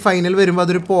 ഇവളുണ്ടാക്കി ഫൈനൽ വരുമ്പോൾ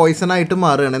അതൊരു പോയ്സണായിട്ട്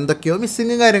മാറുകയാണ്. എന്തൊക്കെയോ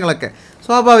മിസ്സിങ്ങും കാര്യങ്ങളൊക്കെ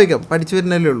സ്വാഭാവികം, പഠിച്ചു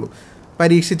വരുന്നല്ലേ ഉള്ളൂ.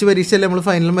 പരീക്ഷിച്ചല്ലേ നമ്മൾ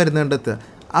ഫൈനൽ മരുന്ന് കണ്ടെത്തുക.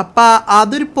 അപ്പോൾ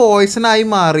അതൊരു പോയ്സണായി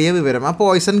മാറിയ വിവരം, ആ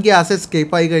പോയ്സൺ ഗ്യാസ്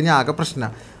എസ്കേപ്പ് ആയി കഴിഞ്ഞാൽ ആകെ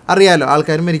പ്രശ്നമാണ്. അറിയാലോ,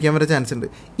 ആൾക്കാർ മരിക്കാൻ വരെ ചാൻസ് ഉണ്ട്.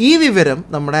 ഈ വിവരം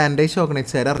നമ്മുടെ ആൻറ്റി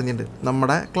ഷോഗനൈറ്റ്സുകാർ അറിഞ്ഞിട്ടുണ്ട്,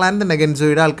 നമ്മുടെ ക്ലാൻ തന്നെ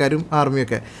ഗെൻസോയുടെ ആൾക്കാരും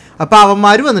ആർമിയൊക്കെ. അപ്പോൾ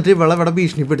അവന്മാർ വന്നിട്ട് ഇവിടെ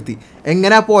ഭീഷണിപ്പെടുത്തി.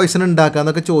 എങ്ങനെ ആ പോയ്സൺ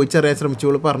ഉണ്ടാക്കാമെന്നൊക്കെ ചോദിച്ചറിയാൻ ശ്രമിച്ചു.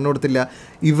 ഇവൾ പറഞ്ഞു കൊടുത്തില്ല.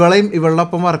 ഇവളുടെ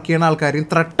ഒപ്പം വർക്ക് ചെയ്യുന്ന ആൾക്കാരെയും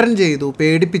ത്രട്ടൺ ചെയ്തു,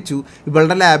 പേടിപ്പിച്ചു.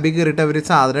 ഇവളുടെ ലാബിൽ കയറിയിട്ട് അവർ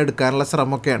സാധനം എടുക്കാനുള്ള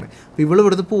ശ്രമമൊക്കെയാണ്. അപ്പോൾ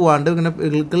ഇവിടുന്ന് പോവാണ്ട് ഇങ്ങനെ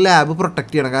ഇവൾക്ക് ലാബ്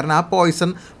പ്രൊട്ടക്റ്റ് ചെയ്യണം. കാരണം ആ പോയ്സൺ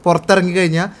പുറത്തിറങ്ങി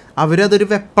കഴിഞ്ഞാൽ അവരതൊരു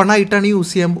വെപ്പണായിട്ടാണ്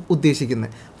യൂസ് ചെയ്യാൻ ഉദ്ദേശിക്കുന്നത്.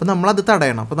 അപ്പോൾ നമ്മളത്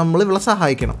തടയണം. അപ്പോൾ നമ്മൾ ഇവളെ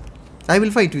സഹായിക്കണം. I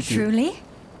will fight with you. Truly?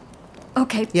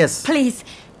 Okay. Yes. Please.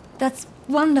 That's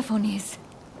wonderful news.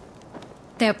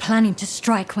 They're planning to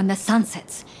strike when the sun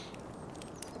sets.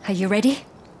 Are you ready?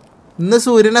 ഇന്ന്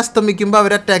സൂര്യൻ അസ്തമിക്കുമ്പോൾ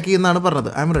അവർ അറ്റാക്ക് ചെയ്യുന്നതാണ് പറഞ്ഞത്.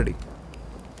 I am ready.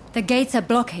 The gates are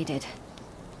blockaded,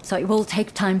 so it will take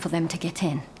time for them to get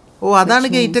in. Oh, അതാണ്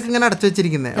gate ഒക്കെ ഇങ്ങനെ അടച്ചു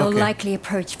വെച്ചിരിക്കുന്നത്. They'll likely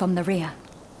approach from the rear.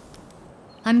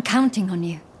 I'm counting on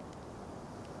you.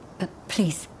 But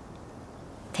please,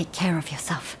 take care of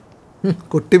yourself.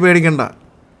 കുട്ടി പേടിക്കണ്ട,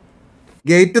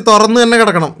 gate തുറന്ന് തന്നെ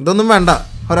കിടക്കണം. ഇതൊന്നും വേണ്ട,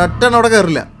 ഒരൊറ്റ അവിടെ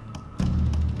കയറില്ല.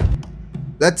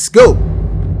 Let's go.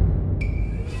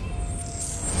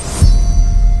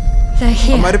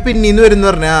 അവന്മാര് പിന്നീന്ന് വരുന്നു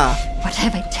പറഞ്ഞാ.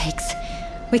 Whatever it takes,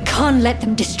 we can't let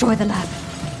them destroy the lab.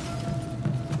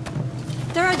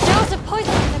 There are jars of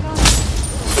poison in the garden.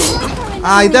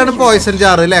 ഇതാണ് പോയ്സൺ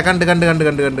ജാർ അല്ലേ? കണ്ട്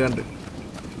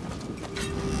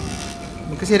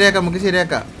നമുക്ക്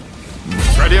ശരിയാക്കാം.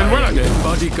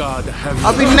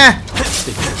 പിന്നെ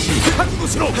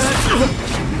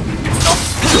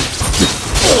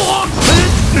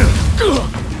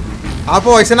ആ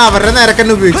പോയ്സൺ അവരുടെ നേരൊക്കെ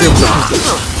തന്നെ ഉപയോഗിച്ചു.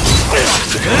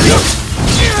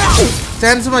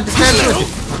 സ്റ്റാൻസ് മാറ്റി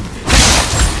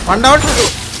വൺ ഔട്ട്.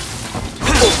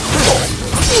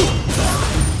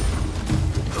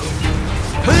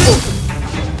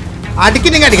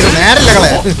 അടിക്കണം നേരല്ല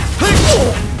കളെ.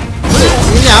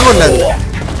 ഞാൻ കൊണ്ടത്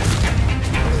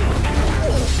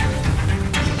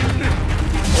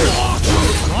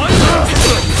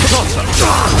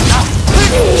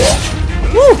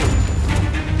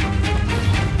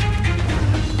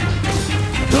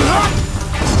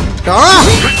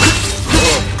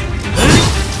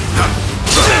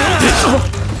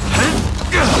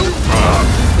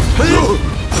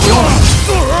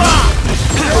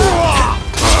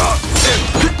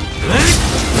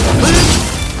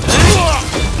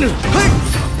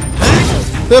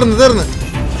തീർന്ന്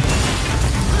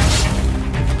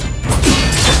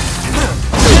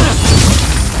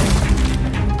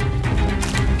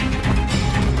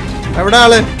എവിടെ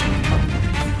ആള്?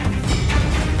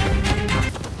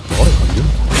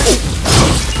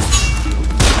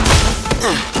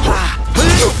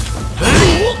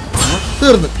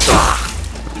 തീർന്ന്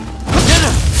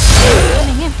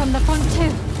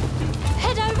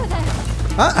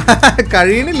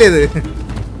കഴിയണില്ലേ ഇത്?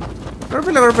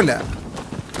 കുഴപ്പമില്ല കുഴപ്പമില്ല.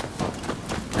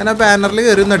 ഞാൻ ആ ബാനറിൽ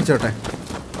കയറി ഒന്ന് അടിച്ചോട്ടെ.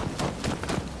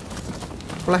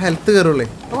 അപ്പോൾ ഹെൽത്ത് കയറുള്ളേ.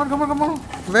 വേഗം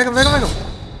വേഗം വേഗം.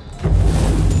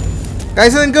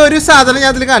 ഗൈസ് നിങ്ങൾക്ക് ഒരു സാധനം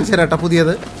ഞാൻ അതിൽ കാണിച്ചു തരാം കേട്ടോ.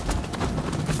 പുതിയത്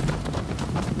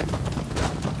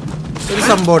ഒരു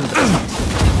സംഭവമുണ്ട്.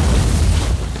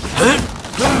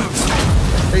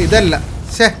 ഇതല്ല,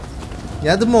 ശേ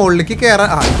ഞാൻ അത് മുകളിലേക്ക് കയറാൻ.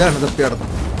 ഇതാണ് തപ്പി നടന്നു.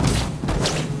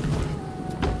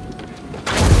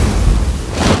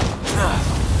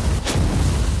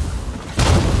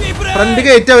 ഫ്രണ്ട്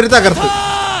ഗേറ്റ് അവര് തകർത്ത്.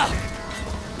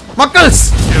 മക്കൾസ്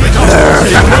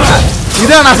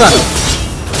ഇതാണ് ആ സാധനം.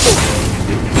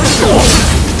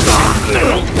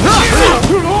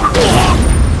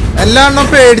 എല്ലാണ്ണും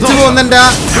പേടിച്ചു പോകുന്നെന്റെ ആ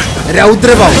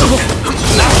രൗദ്രഭാവം.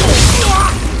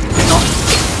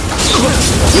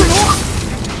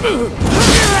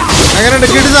 എങ്ങനെയുണ്ട്?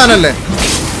 കിടി സാധനല്ലേ?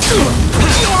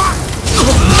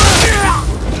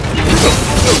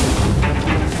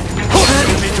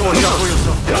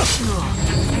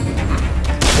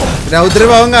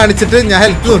 രൗദ്രഭാവം കാണിച്ചിട്ട് ഞാൻ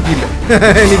ഹെൽത്ത് നോക്കിയില്ല.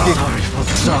 എനിക്ക്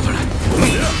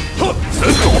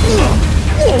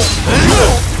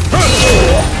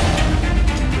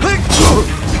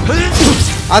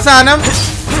ആ സാധനം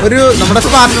ഒരു നമ്മുടെ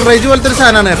സ്പാർട്ടൻ റേജ് പോലത്തെ ഒരു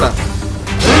സാധനമാണ് കേട്ടോ.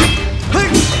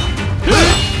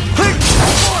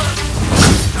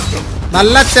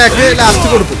 നല്ല അറ്റാക്ക് ലാസ്റ്റ്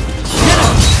കൊടുക്കും.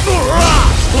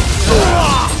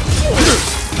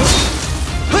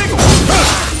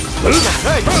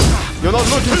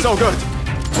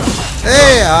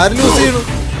 ആര് ലൂസ് ചെയ്യണു?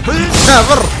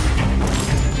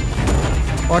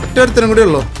 ഒറ്റ ഒരുത്തനും കൂടി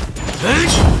ഉള്ളു.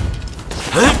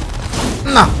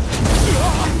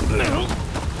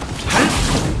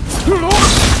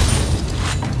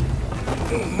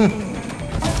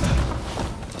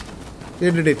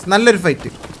 നല്ലൊരു ഫൈറ്റ്,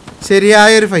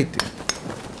 ശരിയായൊരു ഫൈറ്റ്.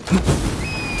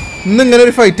 ഇന്നിങ്ങനെ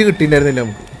ഒരു ഫൈറ്റ് കിട്ടിയിട്ടുണ്ടായിരുന്നില്ല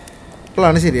നമുക്ക്.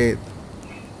 ഇപ്പോഴാണ് ശരിയായത്.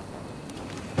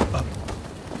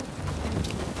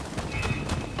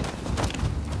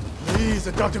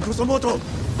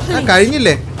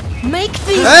 കഴിഞ്ഞില്ലേ?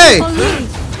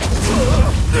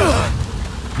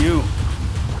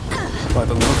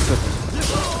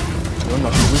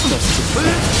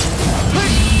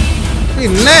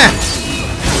 പിന്നെ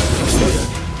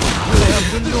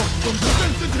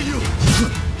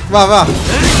വാ വാ.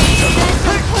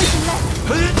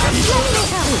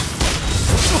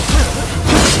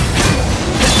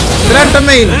 ഇതിലാട്ട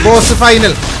main boss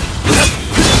final.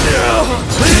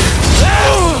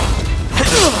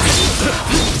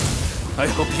 I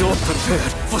hope you're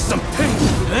prepared for some pain.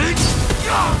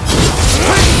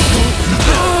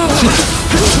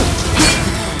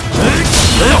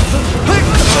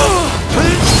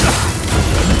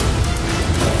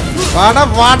 വാടാ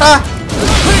വാടാ.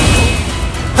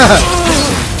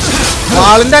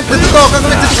 വാളിന്റെ അറ്റത്ത് തോക്കൊക്കെ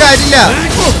വെച്ചിട്ട് കാര്യമില്ല.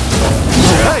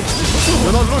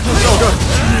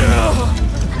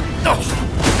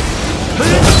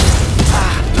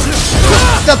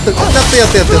 ചത്ത് ചത്ത്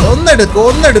ചത്ത് ചത്ത്.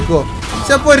 ഒന്നെടുക്കോ.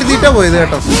 പക്ഷെ പൊരുതിയിട്ടാ പോയത്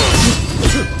കേട്ടോ.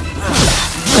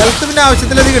 ഹെൽത്ത് പിന്നെ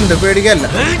ആവശ്യത്തിലധികം ഉണ്ട്, പേടിക്കല്ല.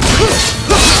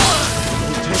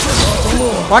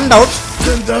 One doubt.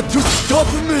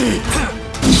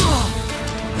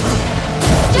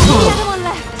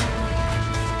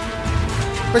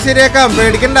 ഇപ്പൊ ശരിയാക്കാം,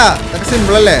 പേടിക്കണ്ട. അതൊക്കെ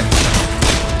സിമ്പിൾ അല്ലേ?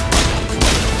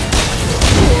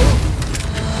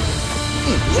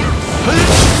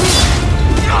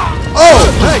 ഓ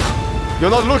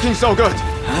You're not looking so good.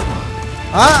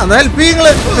 എന്നാ ഹെൽപ്പ്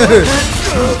ചെയ്യങ്ങള്.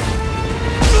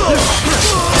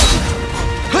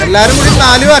 എല്ലാരും കൂടി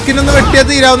 4 വാക്കിനൊന്ന് വെട്ടിയാൽ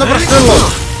തീരാവുന്ന പ്രശ്നമുള്ളൂ.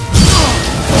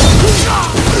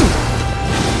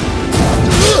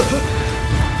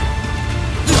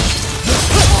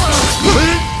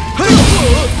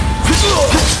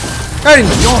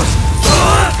 കഴിഞ്ഞു.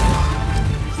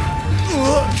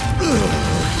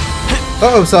 ഓ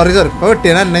സോറി ഇപ്പൊ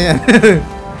വെട്ടിയാണ് എന്നെ ഞാൻ.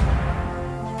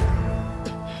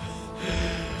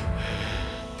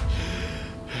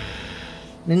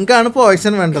 നിങ്ങൾക്കാണ്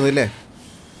പോയ്സൺ വേണ്ടത് അല്ലേ?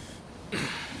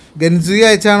 ഗൻസു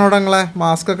അയച്ചാണോടെ നിങ്ങളെ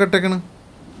മാസ്ക് ഒക്കെ ഇട്ടേക്കണ്.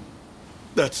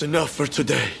 That's enough for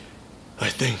today, I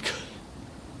think.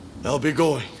 I'll be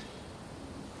going.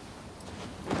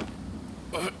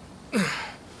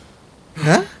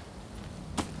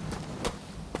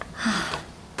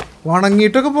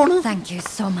 വണങ്ങിയിട്ടൊക്കെ പോണു. Thank you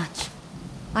so much.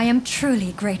 I am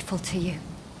truly grateful to you.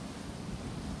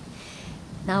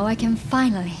 Now I can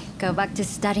finally go back to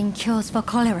studying cures for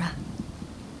cholera.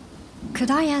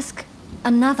 Could I ask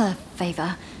another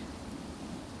favor?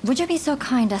 Would you be so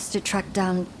kind as to track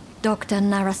down Dr.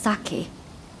 Narasaki?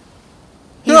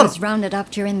 He Sure. was rounded up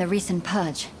during the recent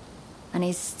purge, and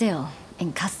he's still in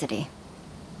custody.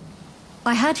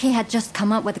 I heard he had just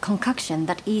come up with a concoction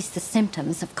that eased the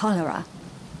symptoms of cholera.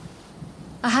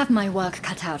 I have my work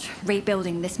cut out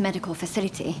rebuilding this medical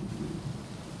facility.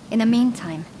 In the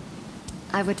meantime,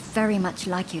 I would very much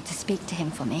like you to speak to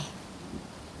him for me.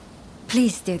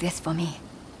 Please do this for me.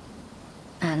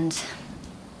 And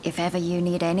if ever you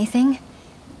need anything,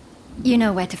 you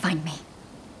know where to find me.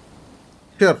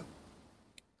 Sure.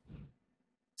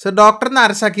 So, Dr.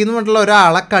 Narasaki എന്ന് പറഞ്ഞിട്ടുള്ള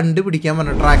ഒരാളെ കണ്ടുപിടിക്കാൻ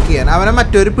പറഞ്ഞു track ചെയ്യാൻ. അവനെ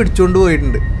മറ്റൊരു പിടിച്ചുകൊണ്ട്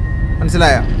പോയിട്ടുണ്ട്.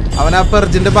 മനസ്സിലായോ? അവൻ ആ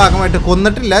പെർജിൻ്റെ ഭാഗമായിട്ട്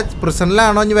കൊന്നിട്ടില്ല.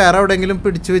 പ്രിസണിലാണോ ഇനി വേറെ എവിടെയെങ്കിലും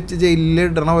പിടിച്ചു വെച്ച് ജയിലിൽ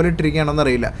ഇടണ പോലെ ഇട്ടിരിക്കുകയാണോന്ന്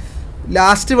അറിയില്ല.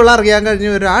 ലാസ്റ്റ് ഇവൾ അറിയാൻ കഴിഞ്ഞു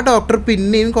വരും ആ ഡോക്ടർ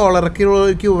പിന്നെയും കോളറയ്ക്ക്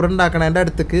ക്യൂർ ഉണ്ടാക്കണതിൻ്റെ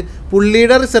അടുത്തേക്ക്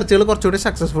പുള്ളിയുടെ റിസർച്ചുകൾ കുറച്ചുകൂടി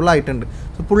സക്സസ്ഫുൾ ആയിട്ടുണ്ട്.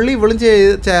 സോ പുള്ളി ഇവളും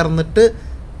ചേർന്നിട്ട്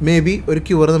മേ ബി ഒരു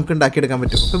ക്യൂർ നമുക്ക് ഉണ്ടാക്കിയെടുക്കാൻ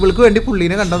പറ്റും. അപ്പോൾ ഇവൾക്ക് വേണ്ടി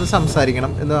പുള്ളീനെ കണ്ടൊന്ന്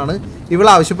സംസാരിക്കണം എന്നതാണ് ഇവൾ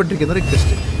ആവശ്യപ്പെട്ടിരിക്കുന്ന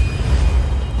റിക്വസ്റ്റ്.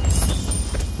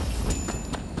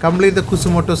 Complete the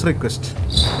കുസുമോട്ടോസ് request.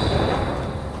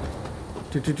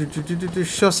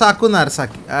 ഷൊസാക്കു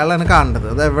നാരസാക്കി അയാളാണ് കാണേണ്ടത്.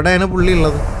 അത് എവിടെയാണ് പുള്ളി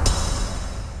ഉള്ളത്?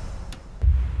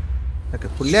 ഓക്കെ,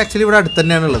 പുള്ളി ആക്ച്വലി ഇവിടെ അടുത്ത്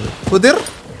തന്നെയാണ് ഉള്ളത്. കുതിർ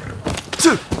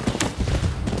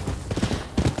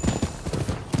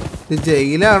ഇത്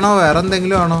ജയിലാണോ വേറെ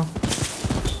എന്തെങ്കിലും ആണോ?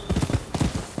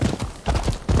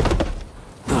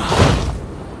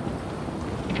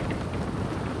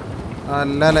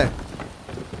 അല്ല അല്ലേ,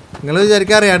 നിങ്ങൾ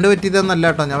വിചാരിക്കാൻ അറിയാണ്ട് പറ്റിയതൊന്നല്ല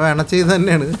കേട്ടോ, ഞാൻ വേണം ചെയ്ത്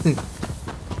തന്നെയാണ്.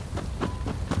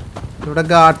 ഇവിടെ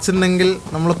ഗാർഡ്സ് ഉണ്ടെങ്കിൽ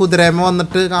നമ്മൾ കുതിരേമ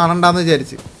വന്നിട്ട് കാണണ്ടെന്ന്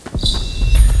വിചാരിച്ച്.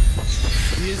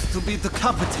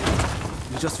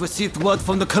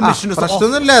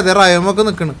 പ്രശ്നമൊന്നുമില്ല, അതെ റയമൊക്കെ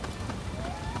നിൽക്കണ്.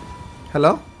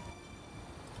 Hello,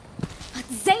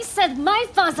 They said my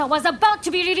father was about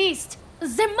to be released.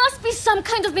 There must be some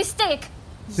kind of mistake.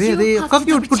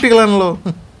 കുട്ടികളാണല്ലോ.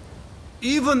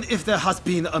 Even if there has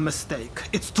been a mistake,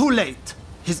 it's too late.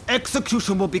 His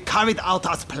execution will be carried out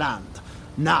as planned.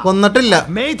 Now,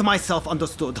 I've made myself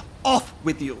understood. Off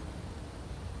with you.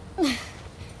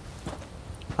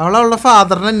 അവളുടെ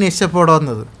ഫാദറിനെ അന്വേഷിച്ചപ്പോടെ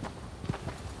വന്നത്.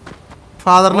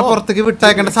 ഫാദറിനെ പുറത്തേക്ക്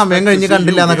വിട്ടയക്കേണ്ട സമയം കഴിഞ്ഞ്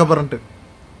കണ്ടില്ല എന്നൊക്കെ പറഞ്ഞിട്ട്.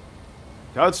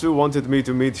 Katsu wanted me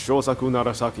to meet Shosaku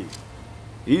Narasaki.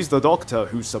 He's the doctor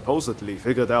who supposedly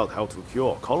figured out how to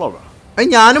cure cholera.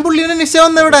 ഞാനും പുള്ളിനെ അന്വേഷിച്ച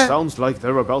വന്നിവിടെ. Sounds like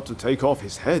they're about to take off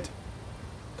his head.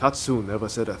 Katsu never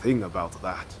said a thing about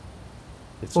that.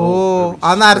 ഓ, ആ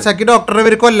നാരസാക്കി ഡോക്ടറെ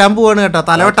ഇവർ കൊല്ലാൻ പോവാണ് കേട്ടോ,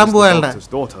 തലവെട്ടാൻ പോവാളുടെ.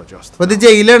 അപ്പൊ ഇത്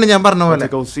ജയിലാണ് ഞാൻ പറഞ്ഞ പോലെ.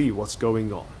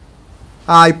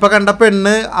 ആ ഇപ്പൊ കണ്ട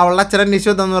പെണ്ണ് അവളുടെ അച്ഛനെ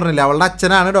അന്വേഷിച്ചു വന്നെന്ന് പറഞ്ഞില്ല, അവളുടെ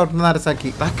അച്ഛനാണ് ഡോക്ടർ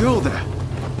നാരസാക്കി.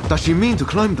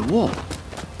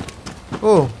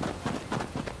 ഓ,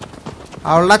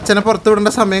 അവളുടെ അച്ഛനെ പുറത്ത് വിടേണ്ട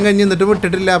സമയം കഴിഞ്ഞ് നിന്നിട്ട്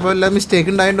വിട്ടിട്ടില്ല. അപ്പോൾ എല്ലാം മിസ്റ്റേക്ക്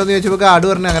ഉണ്ടായിട്ടുണ്ടോയെന്ന് ചോദിച്ചപ്പോൾ ഗാർഡ്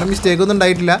പറഞ്ഞു അങ്ങനെ മിസ്റ്റേക്ക് ഒന്നും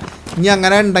ഉണ്ടായിട്ടില്ല. ഇനി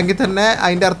അങ്ങനെ ഉണ്ടെങ്കിൽ തന്നെ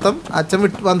അതിൻ്റെ അർത്ഥം അച്ഛൻ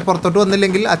പുറത്തോട്ട്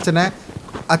വന്നില്ലെങ്കിൽ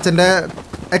അച്ഛൻ്റെ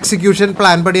എക്സിക്യൂഷൻ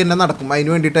പ്ലാൻ പടി തന്നെ നടക്കും. അതിന്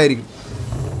വേണ്ടിയിട്ടായിരിക്കും.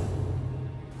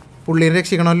 പുള്ളീനെ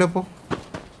രക്ഷിക്കണമല്ലോ ഇപ്പോൾ.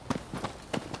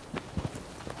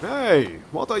 Hey,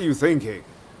 what are you thinking?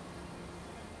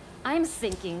 I'm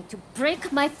thinking to break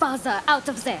my father out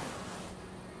of there.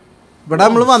 ഇവിടെ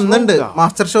നമ്മൾ വന്നിട്ടുണ്ട്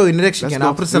മാസ്റ്റർ ഷോയിനെ രക്ഷിക്കാൻ. ആ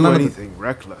പ്രശ്നമാണ്.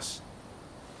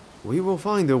 We will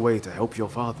find a way to help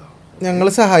your father. ഞങ്ങൾ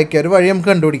സഹായിക്കാം, ഒരു വഴി നമുക്ക്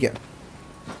കണ്ടുപിടിക്കാം.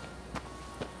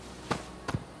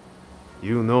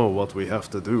 You know what we have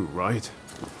to do, right?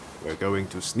 We're going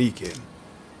to sneak in.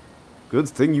 Good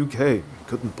thing you came.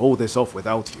 Couldn't pull this off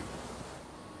without you.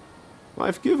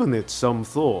 I've given it some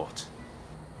thought.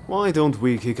 Why don't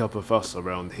we kick up a fuss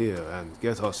around here and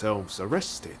get ourselves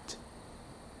arrested?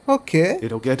 Okay.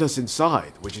 It'll get us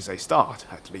inside, which is a start,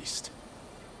 at least.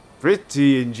 Pretty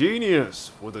ingenious,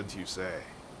 wouldn't you say?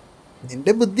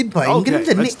 Okay,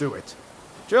 let's do it.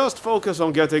 Just focus on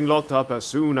getting locked up as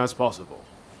soon as possible.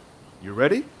 You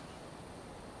ready?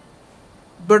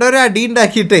 ഇവിടെ ഒരു അടി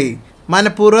ഉണ്ടാക്കിയിട്ടേ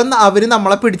മനഃപൂർവ്വം അവർ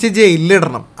നമ്മളെ പിടിച്ച്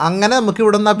ജയിലിലിടണം. അങ്ങനെ നമുക്ക്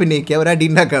ഇവിടെ നിന്ന് അഭിനയിക്കാം ഒരു അടി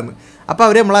ഉണ്ടാക്കാമെന്ന്. അപ്പോൾ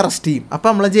അവർ നമ്മളെ അറസ്റ്റ് ചെയ്യും. അപ്പോൾ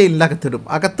നമ്മളെ ജയിലിൻ്റെ അകത്തിടും.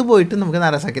 അകത്ത് പോയിട്ട് നമുക്ക്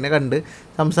നാരാസാക്കിനെ കണ്ട്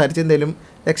സംസാരിച്ച് എന്തെങ്കിലും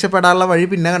രക്ഷപ്പെടാനുള്ള വഴി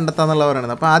പിന്നെ കണ്ടെത്താന്നുള്ള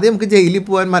പറയുന്നത്. അപ്പോൾ ആദ്യം നമുക്ക് ജയിലിൽ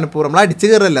പോകാൻ മനഃപൂർവ്വം നമ്മളെ അടിച്ച്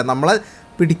കയറല്ല, നമ്മളെ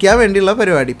പിടിക്കാൻ വേണ്ടിയുള്ള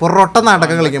പരിപാടി. പൊറോട്ട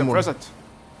നാടകം കളിക്കാൻ പോകും.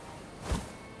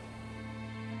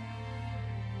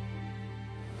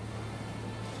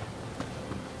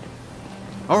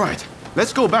 Alright,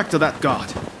 let's go back to that guard.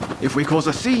 If we cause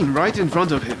a scene right in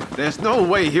front of him, there's no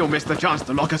way he'll miss the chance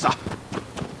to lock us up.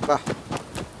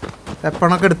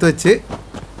 വെപ്പണൊക്കെ എടുത്ത് വെച്ച്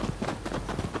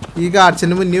ഈ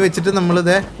ഗാർഡ്സിന് മുന്നിൽ വെച്ചിട്ട്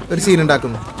നമ്മളിത് ഒരു സീൻ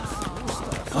ഉണ്ടാക്കുന്നു.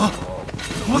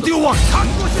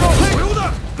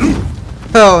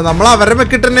 ഓ, നമ്മൾ അവരുടെ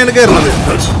മെക്കിട്ട് തന്നെയാണ് കയറുന്നത്.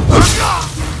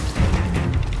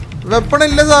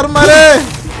 വെപ്പണില്ല സാർമാരെ.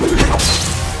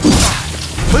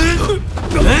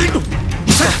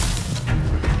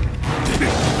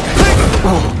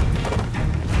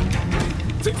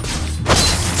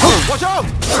 Watch out!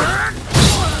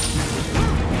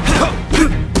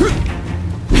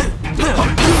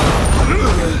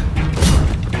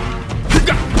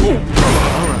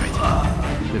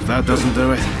 doesn't do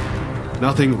it,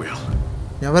 nothing will.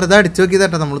 ഞാൻ വെറുതെ അടിച്ചു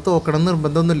നോക്കിയതാട്ടോ, നമ്മൾ തോക്കണം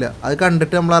നിർബന്ധമൊന്നുമില്ല. അത്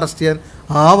കണ്ടിട്ട് നമ്മൾ അറസ്റ്റ് ചെയ്യാൻ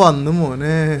വന്നു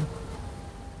മോനെ.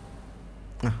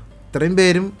 ഇത്രയും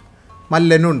പേരും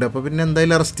മല്ലനും ഉണ്ട്, അപ്പോൾ പിന്നെ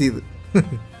എന്തായാലും അറസ്റ്റ് ചെയ്ത്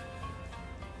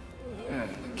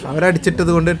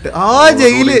അവരടിച്ചിട്ടത് കൊണ്ട്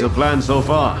ജയില്.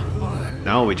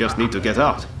 Now we just need to get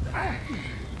out.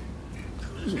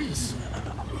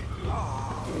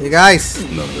 Hey guys.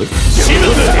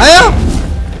 അയ്യോ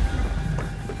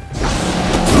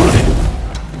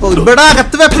ഇവിടെ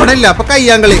അകത്ത് വെപ്പണില്ല, അപ്പൊ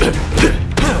കയ്യാങ്കളി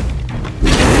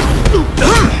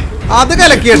അത്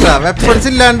കലക്കിട്ടാ. വെപ്പൺസ്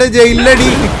ഇല്ലാണ്ട് ജയിലിലടി.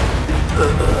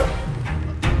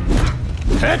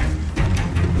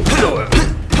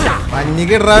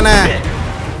 പഞ്ഞിക്കിടറാനെ.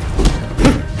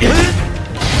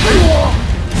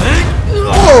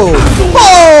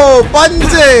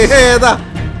 പഞ്ച് ഏതാ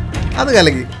അത്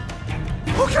കലക്കി.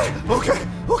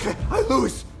 Okay, I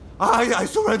lose. I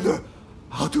surrender.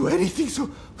 I'll do anything, so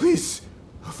please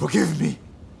forgive me.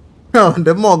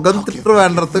 അവന്റെ മുഖം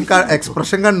വേണ്ടത്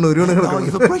എക്സ്പ്രഷൻ കണ്ണൂരാണ്.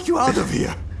 Break you out of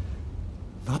here.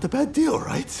 Not a bad deal,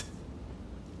 right?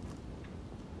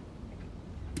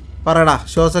 പറയടാ,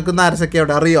 ഷോസക്ക് നാരസൊക്കെ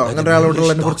അവിടെ അറിയോ അങ്ങനെ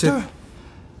ഒരാളോടുള്ളതിനെ കുറിച്ച്?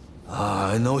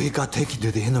 I know he got taken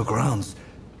to the inner grounds,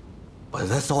 but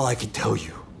that's all I can tell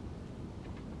you.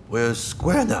 We're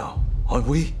square now, aren't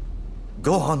we?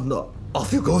 Go on, off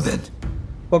you go then.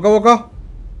 Poka.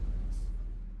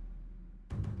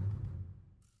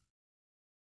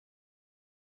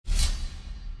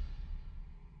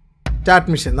 Start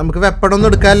mission. നമുക്ക് വെപ്പണൊന്നും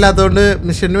എടുക്കാനില്ലാത്തതുകൊണ്ട്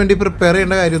മിഷന് വേണ്ടി prepare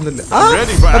ചെയ്യേണ്ട കാര്യമൊന്നുമില്ല.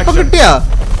 Weapon കിട്ടിയാ?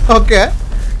 Okay,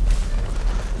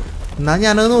 എന്നാ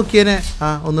ഞാനത് നോക്കിയേനെ.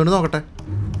 ഒന്നുകൂടി നോക്കട്ടെ.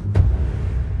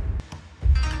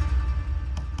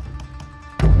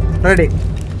 Ready,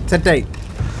 സെറ്റായി.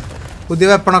 പുതിയ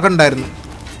വെപ്പണൊക്കെ ഉണ്ടായിരുന്നു.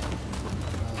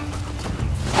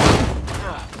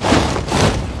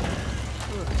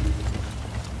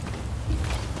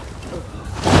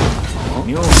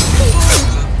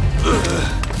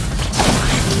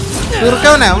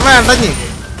 തീർക്കവനെ വേണ്ട. നീ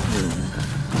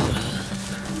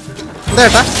എന്താ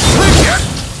വാ.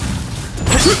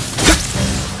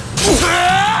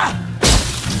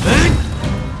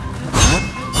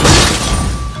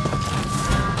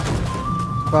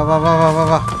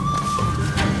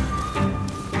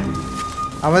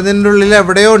 അവതിൻ്റെ ഉള്ളിൽ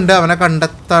എവിടെയോ ഉണ്ട്, അവനെ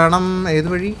കണ്ടെത്തണം. ഏത്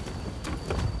വഴി?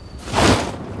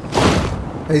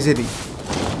 അത് ശരി,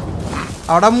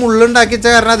 അവിടെ മുള്ളുണ്ടാക്കി വെച്ച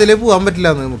കാരണം അതിലേ പോകാൻ പറ്റില്ല.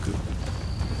 നമുക്ക്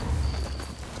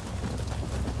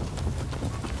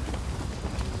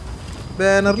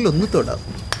ബാനറിൽ ഒന്ന് തൊടാം.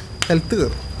 ഹെൽത്ത്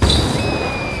കയറും.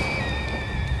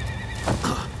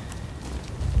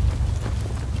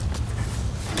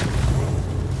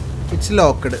 It's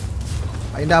locked.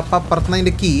 അതിൻ്റെ അപ്പുറത്തുനിന്ന്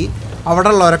അതിൻ്റെ കീ അവിടെ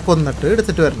ഉള്ളവരെ കൊന്നിട്ട്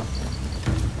എടുത്തിട്ട് വരണം.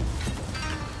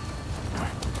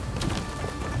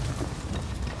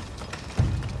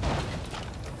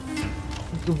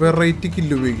 വെറൈറ്റി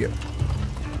കില്ല് ഉപയോഗിക്കാം.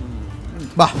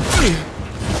 വാ.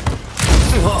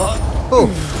 ഓ,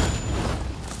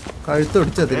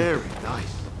 കഴുത്തൊടിച്ചത്.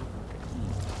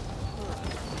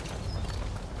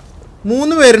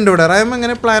 3 പേരുണ്ട് ഇവിടെ. റയം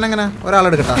എങ്ങനെ പ്ലാൻ എങ്ങനെ?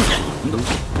 ഒരാളെടുക്കട്ടാ.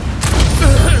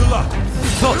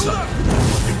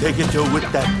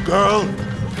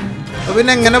 അപ്പൊ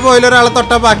പിന്നെ എങ്ങനെ പോയാലും ഒരാളെ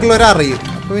തൊട്ടാ ബാക്കിയുള്ളവരെ അറിയും.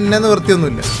 അപ്പൊ പിന്നെ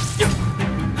നിവൃത്തിയൊന്നുമില്ല.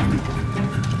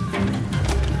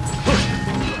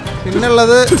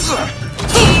 പിന്നുള്ളത്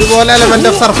ഇതുപോലെ എലമെന്റ്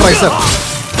ഓഫ് സർപ്രൈസർ.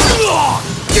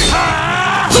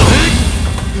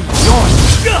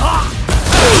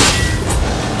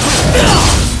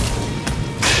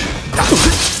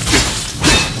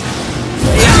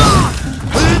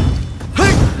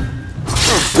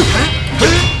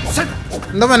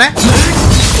 എന്താ മോനെ?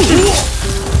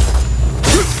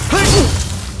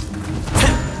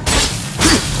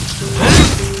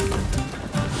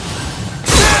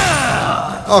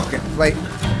 Okay, by.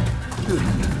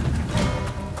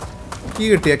 കീ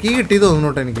കിട്ടി തോന്നുന്നു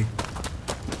കേട്ടോ എനിക്ക്.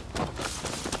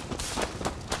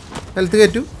 ഹെൽത്ത്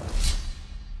കയറ്റു.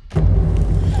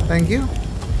 Thank you.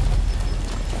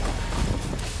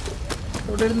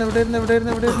 എവിടെ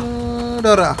ഇരുന്നു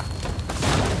ഡോറാ?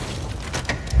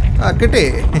 കിട്ടേ.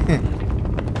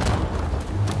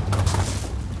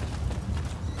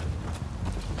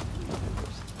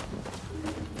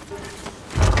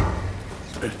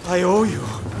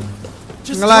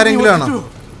 നിങ്ങൾ ആരെങ്കിലും ആണോ?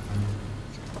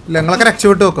 ഇല്ല, നിങ്ങളൊക്കെ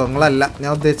രക്ഷപ്പെട്ടു നോക്കോ. നിങ്ങളല്ല, ഞാൻ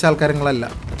ഉദ്ദേശിച്ച ആൾക്കാർ നിങ്ങളല്ല.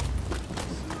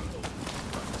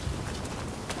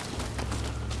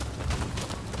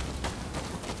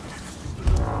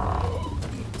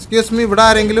 എക്സ്ക്യൂസ് മീ, ഇവിടെ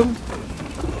ആരെങ്കിലും?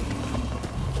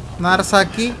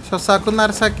 നാരസാക്കി, ഷൊസാക്കും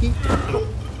നാരസാക്കി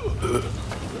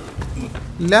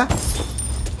ഇല്ല.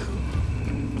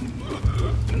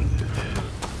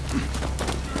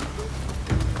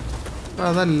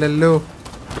 അതല്ലല്ലോ.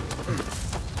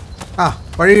 ആ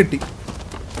വഴി കിട്ടി.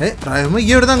 റഹ്മ ഈ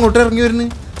എവിടെ നിന്ന് അങ്ങോട്ട് ഇറങ്ങി വരുന്നു?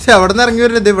 പക്ഷെ അവിടെ നിന്ന് ഇറങ്ങി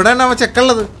വരുന്നത് ഇവിടെയാണ് അവൻ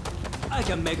ചെക്കുള്ളത്.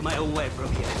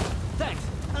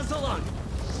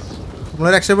 നമ്മൾ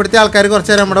രക്ഷപ്പെടുത്തിയ ആൾക്കാർ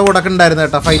കുറച്ച് നേരം നമ്മുടെ കൂടെ ഒക്കെ ഉണ്ടായിരുന്നു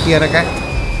കേട്ടോ, ഫൈറ്റ് ചെയ്യാനൊക്കെ.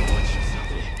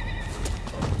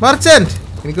 മർച്ചന്റ്,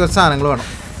 എനിക്ക് കുറച്ച് സാധനങ്ങൾ വേണം.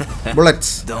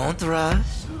 Bullets.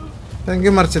 Thank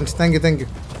you merchant, thank you thank you.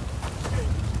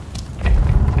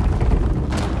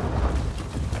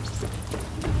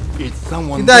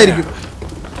 ഇതായിരിക്കും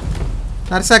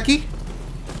നർസാക്കി.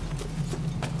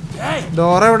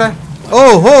 ഡോറ എവിടെ?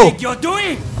 ഓഹോ,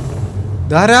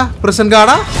 ധാരാ പ്രസൻ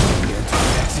ഗാർഡാ.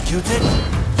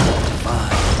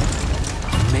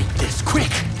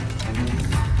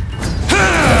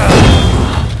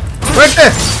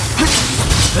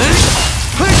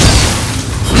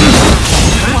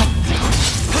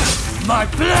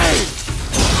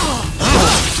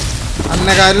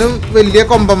 അന്നകാലും വലിയ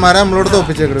കൊമ്പന്മാരെ നമ്മളോട്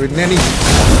തോപ്പിച്ചേക്കണു. പിന്നെയാണ്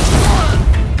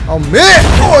അമ്മേ.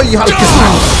 ഓ ഇയാൾക്ക്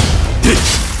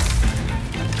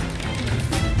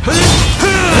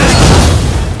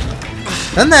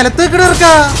നിലത്ത്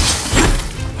കിടർക്കാ.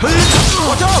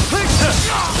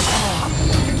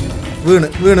 വീണ്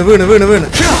വീണ് വീണ് വീണ് വീണ്.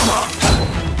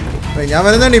 ഞാൻ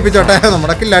വരുന്ന എണീപ്പിച്ചോട്ടെ,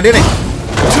 നമ്മുടെ കില്ലാടിയാണേ.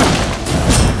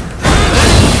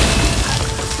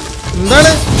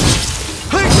 എന്താണ്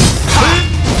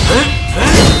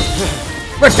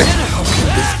വെട്ടെ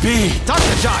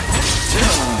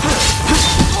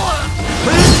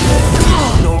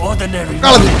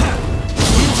കളഞ്ഞു.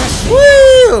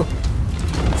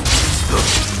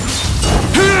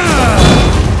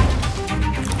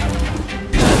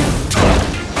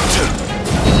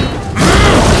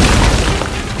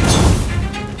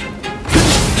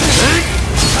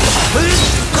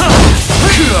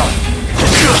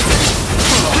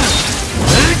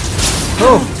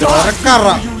 ഓ ചോരക്കാറ.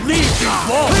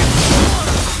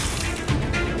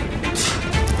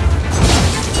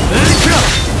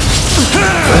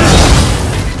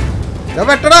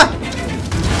 വെട്ടടാ,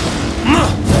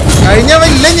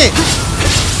 കഴിഞ്ഞവല്ലേ?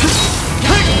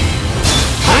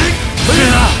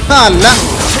 അല്ല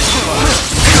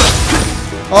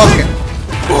okay.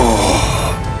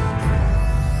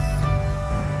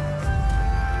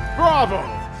 Bravo!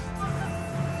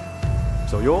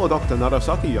 So you're Dr.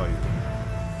 Narasaki, are you?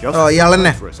 Just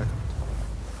Yalanne. for a second.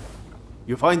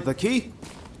 You find the key?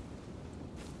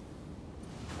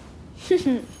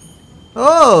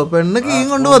 Oh, പെണ്ണ് കീയും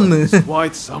കൊണ്ട് വന്നു.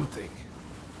 Quite something.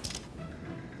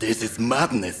 This is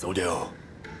madness, Oreo.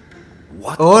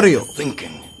 What Oreo. are you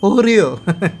thinking? Oreo.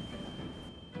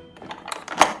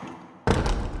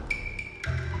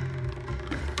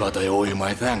 But I owe you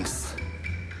my thanks.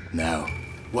 Now,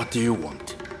 what do you want?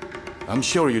 I'm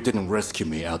sure you didn't rescue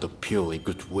me out of purely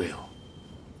goodwill.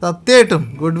 സത്യമായിട്ടും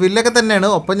good വില്ലൊക്കെ തന്നെയാണ്.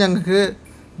 ഒപ്പം ഞങ്ങൾക്ക്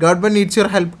government needs your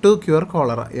help to cure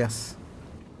cholera. Yes.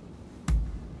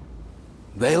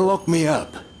 They locked me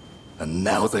up, and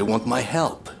now they want my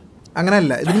help.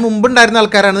 അങ്ങനെയല്ല, ഇതിന് മുമ്പ് ഉണ്ടായിരുന്ന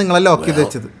ആൾക്കാരാണ് നിങ്ങളെ ലോക്ക് ചെയ്ത്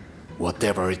വെച്ചത്.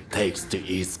 Whatever it takes to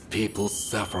ease people's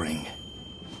suffering.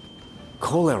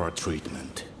 Cholera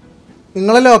treatment.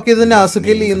 നിങ്ങളെ ലോക്ക് ചെയ്ത്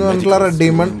നാസുക്കിൽ എന്ന് പറഞ്ഞിട്ടുള്ള റെഡ്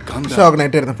ഡീമൺ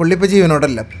ഷോഗ്നൈറ്റ് ആയിരുന്നു. പുള്ളി ഇപ്പൊ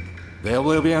ജീവനോടല്ല. There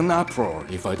will be an uproar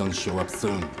if I don't show up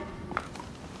soon.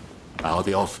 I'll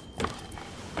be off.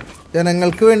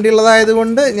 ജനങ്ങൾക്ക്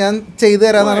വേണ്ടിയുള്ളതായതുകൊണ്ട് ഞാൻ ചെയ്തു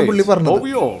തരാന്നാണ് പുള്ളി പറഞ്ഞത്.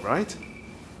 Oreo, right?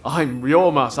 I'm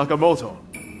Ryoma Sakamoto.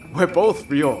 We're both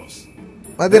Ryos.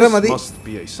 This must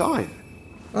be a sign.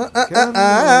 Can I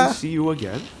see you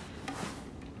again?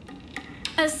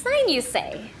 A sign, you say?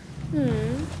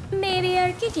 Maybe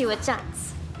I'll give you a chance.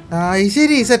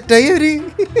 ശരി, സെറ്റായി അവര്.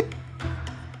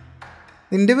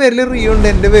 നിന്റെ പേരില് റിയോ ഉണ്ട്,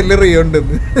 എന്റെ പേരില് റിയോ ഉണ്ട്.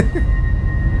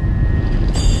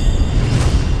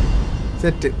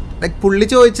 സെറ്റ്. ലൈക് പുള്ളി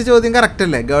ചോദിച്ച ചോദ്യം കറക്റ്റ്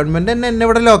അല്ലേ? ഗവൺമെന്റ് എന്നെ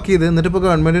ഇവിടെ ലോക്ക് ചെയ്ത്, എന്നിട്ട് ഇപ്പൊ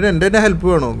ഗവൺമെന്റിന് എന്റെ ഹെൽപ്പ്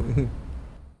വേണോ?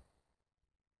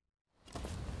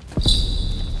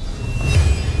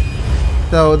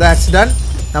 So that's done.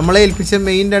 നമ്മളെ ഏൽപ്പിച്ച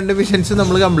മെയിൻ 2 മിഷൻസ്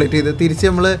നമ്മൾ കംപ്ലീറ്റ് ചെയ്ത് തിരിച്ച്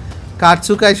നമ്മൾ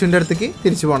കാറ്റ്സു കാശുവിൻ്റെ അടുത്തേക്ക്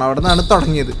തിരിച്ചു പോകണം. അവിടെ നിന്നാണ്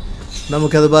തുടങ്ങിയത്.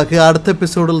 നമുക്കത് ബാക്കി അടുത്ത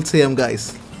എപ്പിസോഡിൽ ചെയ്യാം ഗൈസ്.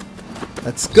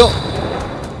 Let's go.